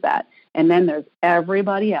assumes that. And then there's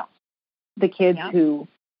everybody else. The kids who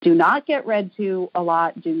do not get read to a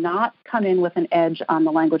lot, do not come in with an edge on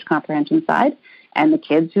the language comprehension side, and the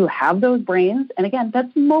kids who have those brains, and again,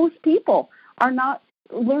 that's most people, are not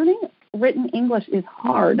learning written English is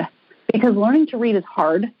hard, because learning to read is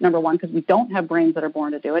hard, number one, because we don't have brains that are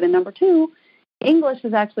born to do it, and number two, English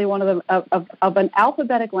is actually one of the, of an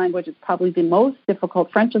alphabetic language, it's probably the most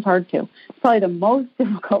difficult. French is hard too. It's probably the most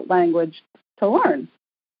difficult language to learn,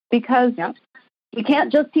 because you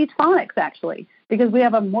can't just teach phonics, actually, because we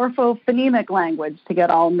have a morphophonemic language, to get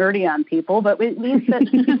all nerdy on people, but it means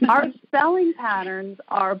that our spelling patterns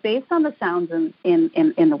are based on the sounds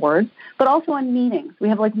in the words, but also on meanings. We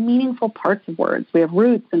have like meaningful parts of words. We have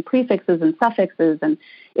roots and prefixes and suffixes, and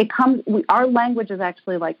our language is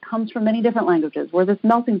actually comes from many different languages. We're this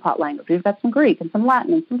melting pot language. We've got some Greek and some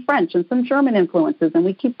Latin and some French and some German influences, and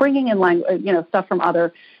we keep bringing in stuff from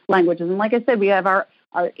other languages. And like I said, we have our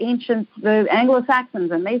ancient, the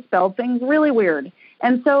Anglo-Saxons, and they spelled things really weird.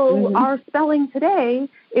 And so our spelling today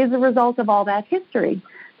is a result of all that history.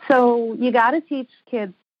 So you got to teach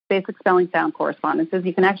kids basic spelling sound correspondences.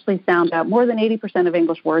 You can actually sound out more than 80% of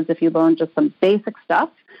English words if you learn just some basic stuff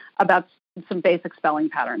about some basic spelling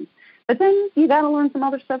patterns. But then you got to learn some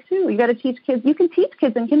other stuff too. You got to teach kids. You can teach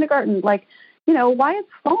kids in kindergarten, why is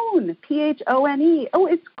phone, P-H-O-N-E? Oh,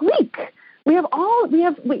 it's Greek.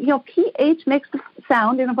 PH makes the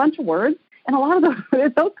sound in a bunch of words, and a lot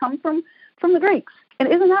of those come from the Greeks.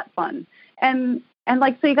 And isn't that fun? And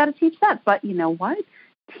so you got to teach that. But you know what?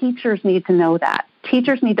 Teachers need to know that.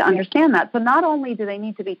 Teachers need to understand that. So not only do they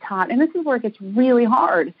need to be taught, and this is where it gets really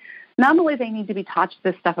hard, not only do they need to be taught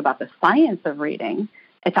this stuff about the science of reading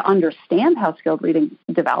and to understand how skilled reading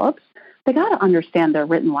develops, they got to understand their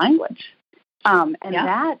written language. And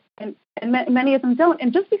many of them don't.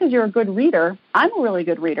 And just because you're a good reader, I'm a really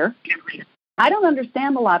good reader. I don't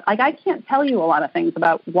understand a lot. I can't tell you a lot of things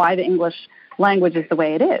about why the English language is the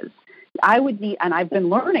way it is. And I've been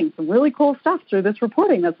learning some really cool stuff through this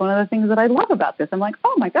reporting. That's one of the things that I love about this. I'm like,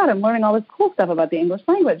 oh my God, I'm learning all this cool stuff about the English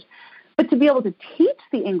language. But to be able to teach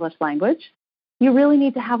the English language, you really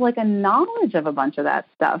need to have a knowledge of a bunch of that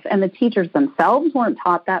stuff. And the teachers themselves weren't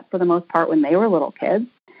taught that for the most part when they were little kids.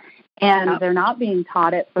 And they're not being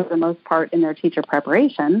taught it for the most part in their teacher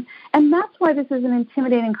preparation. And that's why this is an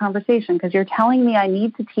intimidating conversation, because you're telling me I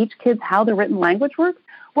need to teach kids how the written language works.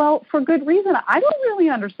 Well, for good reason. I don't really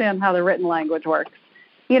understand how the written language works,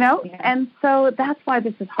 Yeah. And so that's why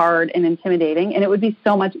this is hard and intimidating. And it would be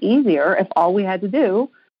so much easier if all we had to do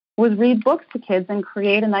was read books to kids and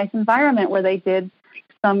create a nice environment where they did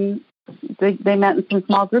they met in some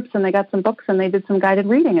small groups and they got some books and they did some guided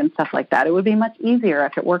reading and stuff like that. It would be much easier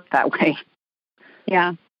if it worked that way.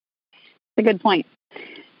 Yeah, it's a good point.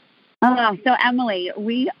 So Emily,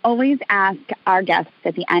 we always ask our guests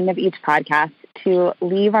at the end of each podcast to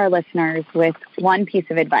leave our listeners with one piece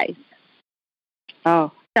of advice.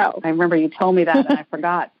 Oh, so I remember you told me that and I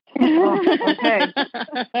forgot. Okay.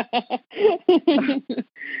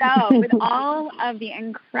 So with all of the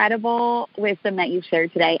incredible wisdom that you've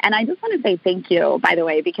shared today, and I just want to say thank you, by the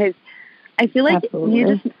way, because I feel like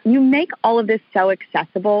you make all of this so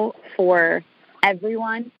accessible for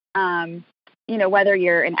everyone. Whether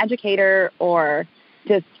you're an educator or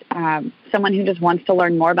just someone who just wants to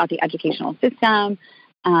learn more about the educational system,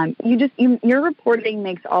 your reporting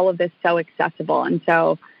makes all of this so accessible, and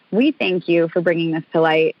so we thank you for bringing this to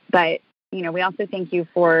light, but, we also thank you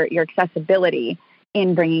for your accessibility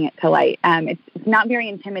in bringing it to light. It's not very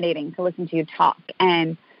intimidating to listen to you talk,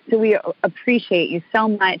 and so we appreciate you so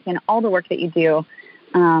much and all the work that you do,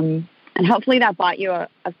 and hopefully that bought you a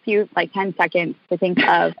few, 10 seconds to think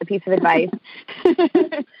of a piece of advice.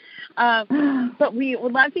 But we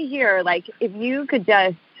would love to hear, if you could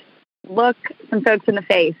just look some folks in the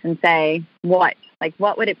face and say, what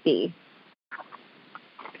would it be?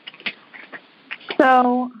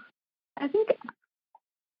 So I think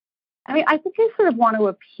I sort of want to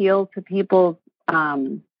appeal to people's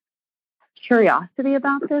curiosity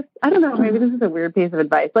about this. I don't know, maybe this is a weird piece of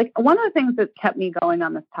advice. One of the things that's kept me going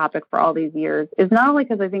on this topic for all these years is not only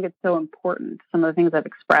because I think it's so important, some of the things I've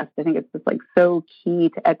expressed, I think it's just so key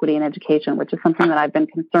to equity in education, which is something that I've been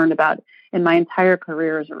concerned about in my entire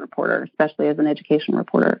career as a reporter, especially as an education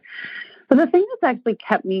reporter. But the thing that's actually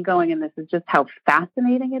kept me going in this is just how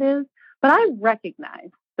fascinating it is. But I recognize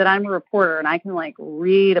that I'm a reporter and I can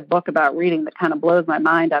read a book about reading that kind of blows my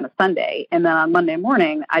mind on a Sunday. And then on Monday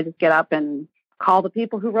morning, I just get up and call the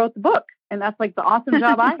people who wrote the book And that's like the awesome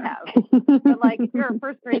job I have. But like, if you're a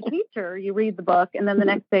first grade teacher, you read the book and then the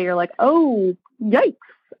next day you're like, oh, yikes,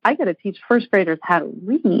 I got to teach first graders how to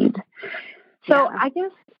read. So I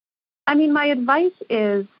guess, I mean, my advice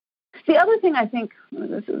is, the other thing I think,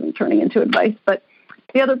 this isn't turning into advice, but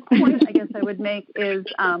the other point I guess I would make is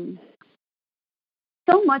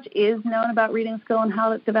so much is known about reading skill and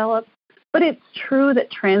how it develops, but it's true that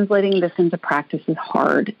translating this into practice is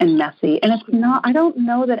hard and messy. And it's not, I don't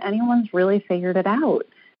know that anyone's really figured it out.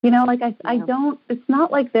 You know, like I don't, it's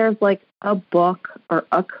not like there's like a book or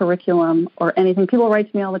a curriculum or anything. People write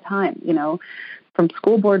to me all the time, you know, from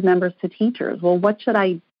school board members to teachers. Well, what should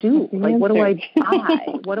I do? Like, what do I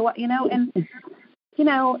buy? What do I, you know, and, you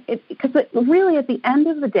know, because really at the end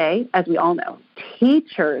of the day, as we all know,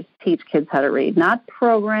 teachers teach kids how to read, not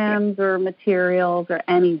programs or materials or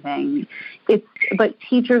anything. But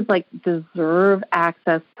teachers like deserve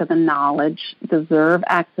access to the knowledge, deserve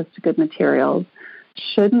access to good materials,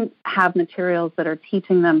 shouldn't have materials that are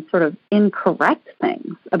teaching them sort of incorrect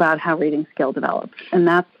things about how reading skill develops. And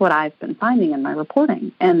that's what I've been finding in my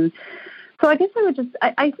reporting. And so I guess I would just,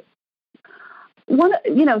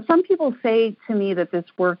 you know, some people say to me that this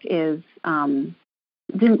work is,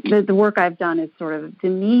 the work I've done is sort of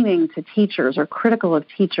demeaning to teachers or critical of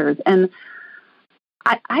teachers. And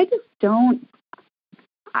I just don't,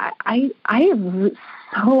 I have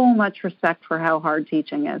so much respect for how hard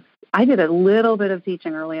teaching is. I did a little bit of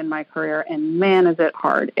teaching early in my career, and man, is it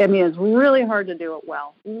hard. I mean, it's really hard to do it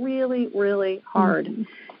well. Really, really hard. Mm-hmm.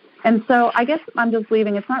 And so I guess I'm just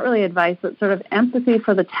leaving, it's not really advice, but sort of empathy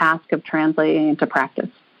for the task of translating into practice.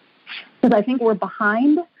 Because I think we're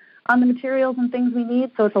behind on the materials and things we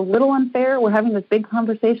need, so it's a little unfair. We're having this big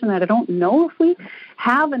conversation that I don't know if we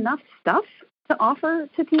have enough stuff to offer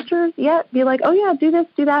to teachers yet. Be like, oh yeah, do this,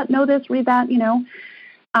 do that, know this, read that, you know.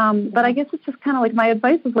 But I guess it's just kind of like my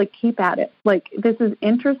advice is like, keep at it. Like, this is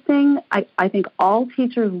interesting. I think all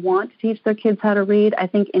teachers want to teach their kids how to read. I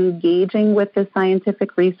think engaging with this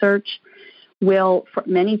scientific research will, for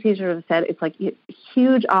many teachers have said, it's like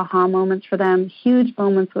huge aha moments for them, huge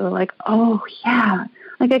moments where they're like, oh yeah,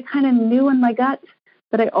 like I kind of knew in my gut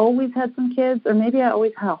that I always had some kids, or maybe I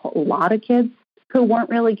always had a lot of kids who weren't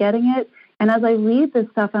really getting it. And as I read this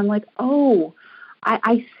stuff, I'm like, oh,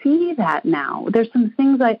 I see that now. There's some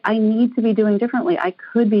things I need to be doing differently. I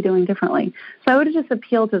could be doing differently. So I would just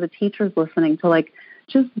appeal to the teachers listening to like,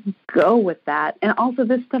 just go with that. And also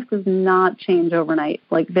this stuff does not change overnight.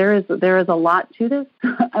 Like there is a lot to this.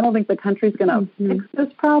 I don't think the country's going to fix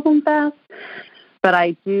this problem fast, but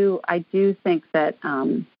I do think that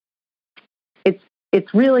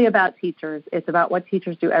it's really about teachers. It's about what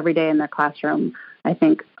teachers do every day in their classroom. I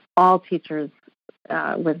think all teachers,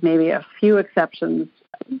 with maybe a few exceptions,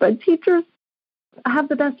 but teachers have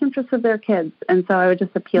the best interests of their kids. And so I would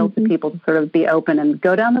just appeal to people to sort of be open and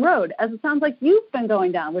go down the road, as it sounds like you've been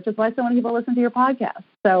going down, which is why so many people listen to your podcast.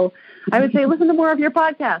 So I would say listen to more of your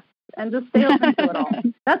podcasts and just stay open to it all.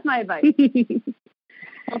 That's my advice.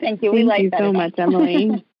 Well, thank you. We like that. Thank you so much,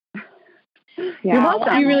 Emily. You're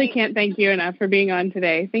welcome. We really can't thank you enough for being on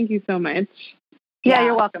today. Thank you so much. Yeah,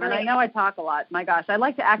 you're welcome. And I know I talk a lot. My gosh, I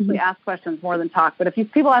like to actually ask questions more than talk. But if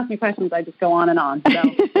people ask me questions, I just go on and on. So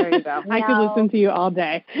there you go. I could listen to you all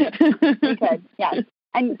day. You could, yes.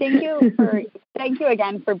 And thank you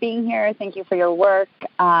again for being here. Thank you for your work.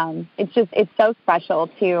 It's so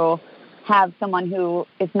special to have someone who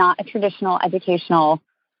is not a traditional educational,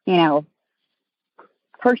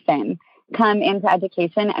 person come into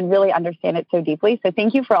education and really understand it so deeply. So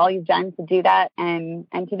thank you for all you've done to do that and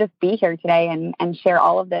to just be here today and share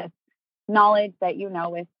all of this knowledge that you know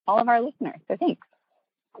with all of our listeners. So thanks.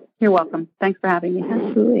 You're welcome. Thanks for having me.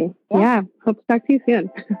 Absolutely. Yeah. Hope to talk to you soon.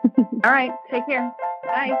 All right. Take care.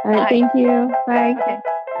 Bye. All right. Thank you. Bye. Okay.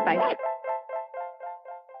 Bye.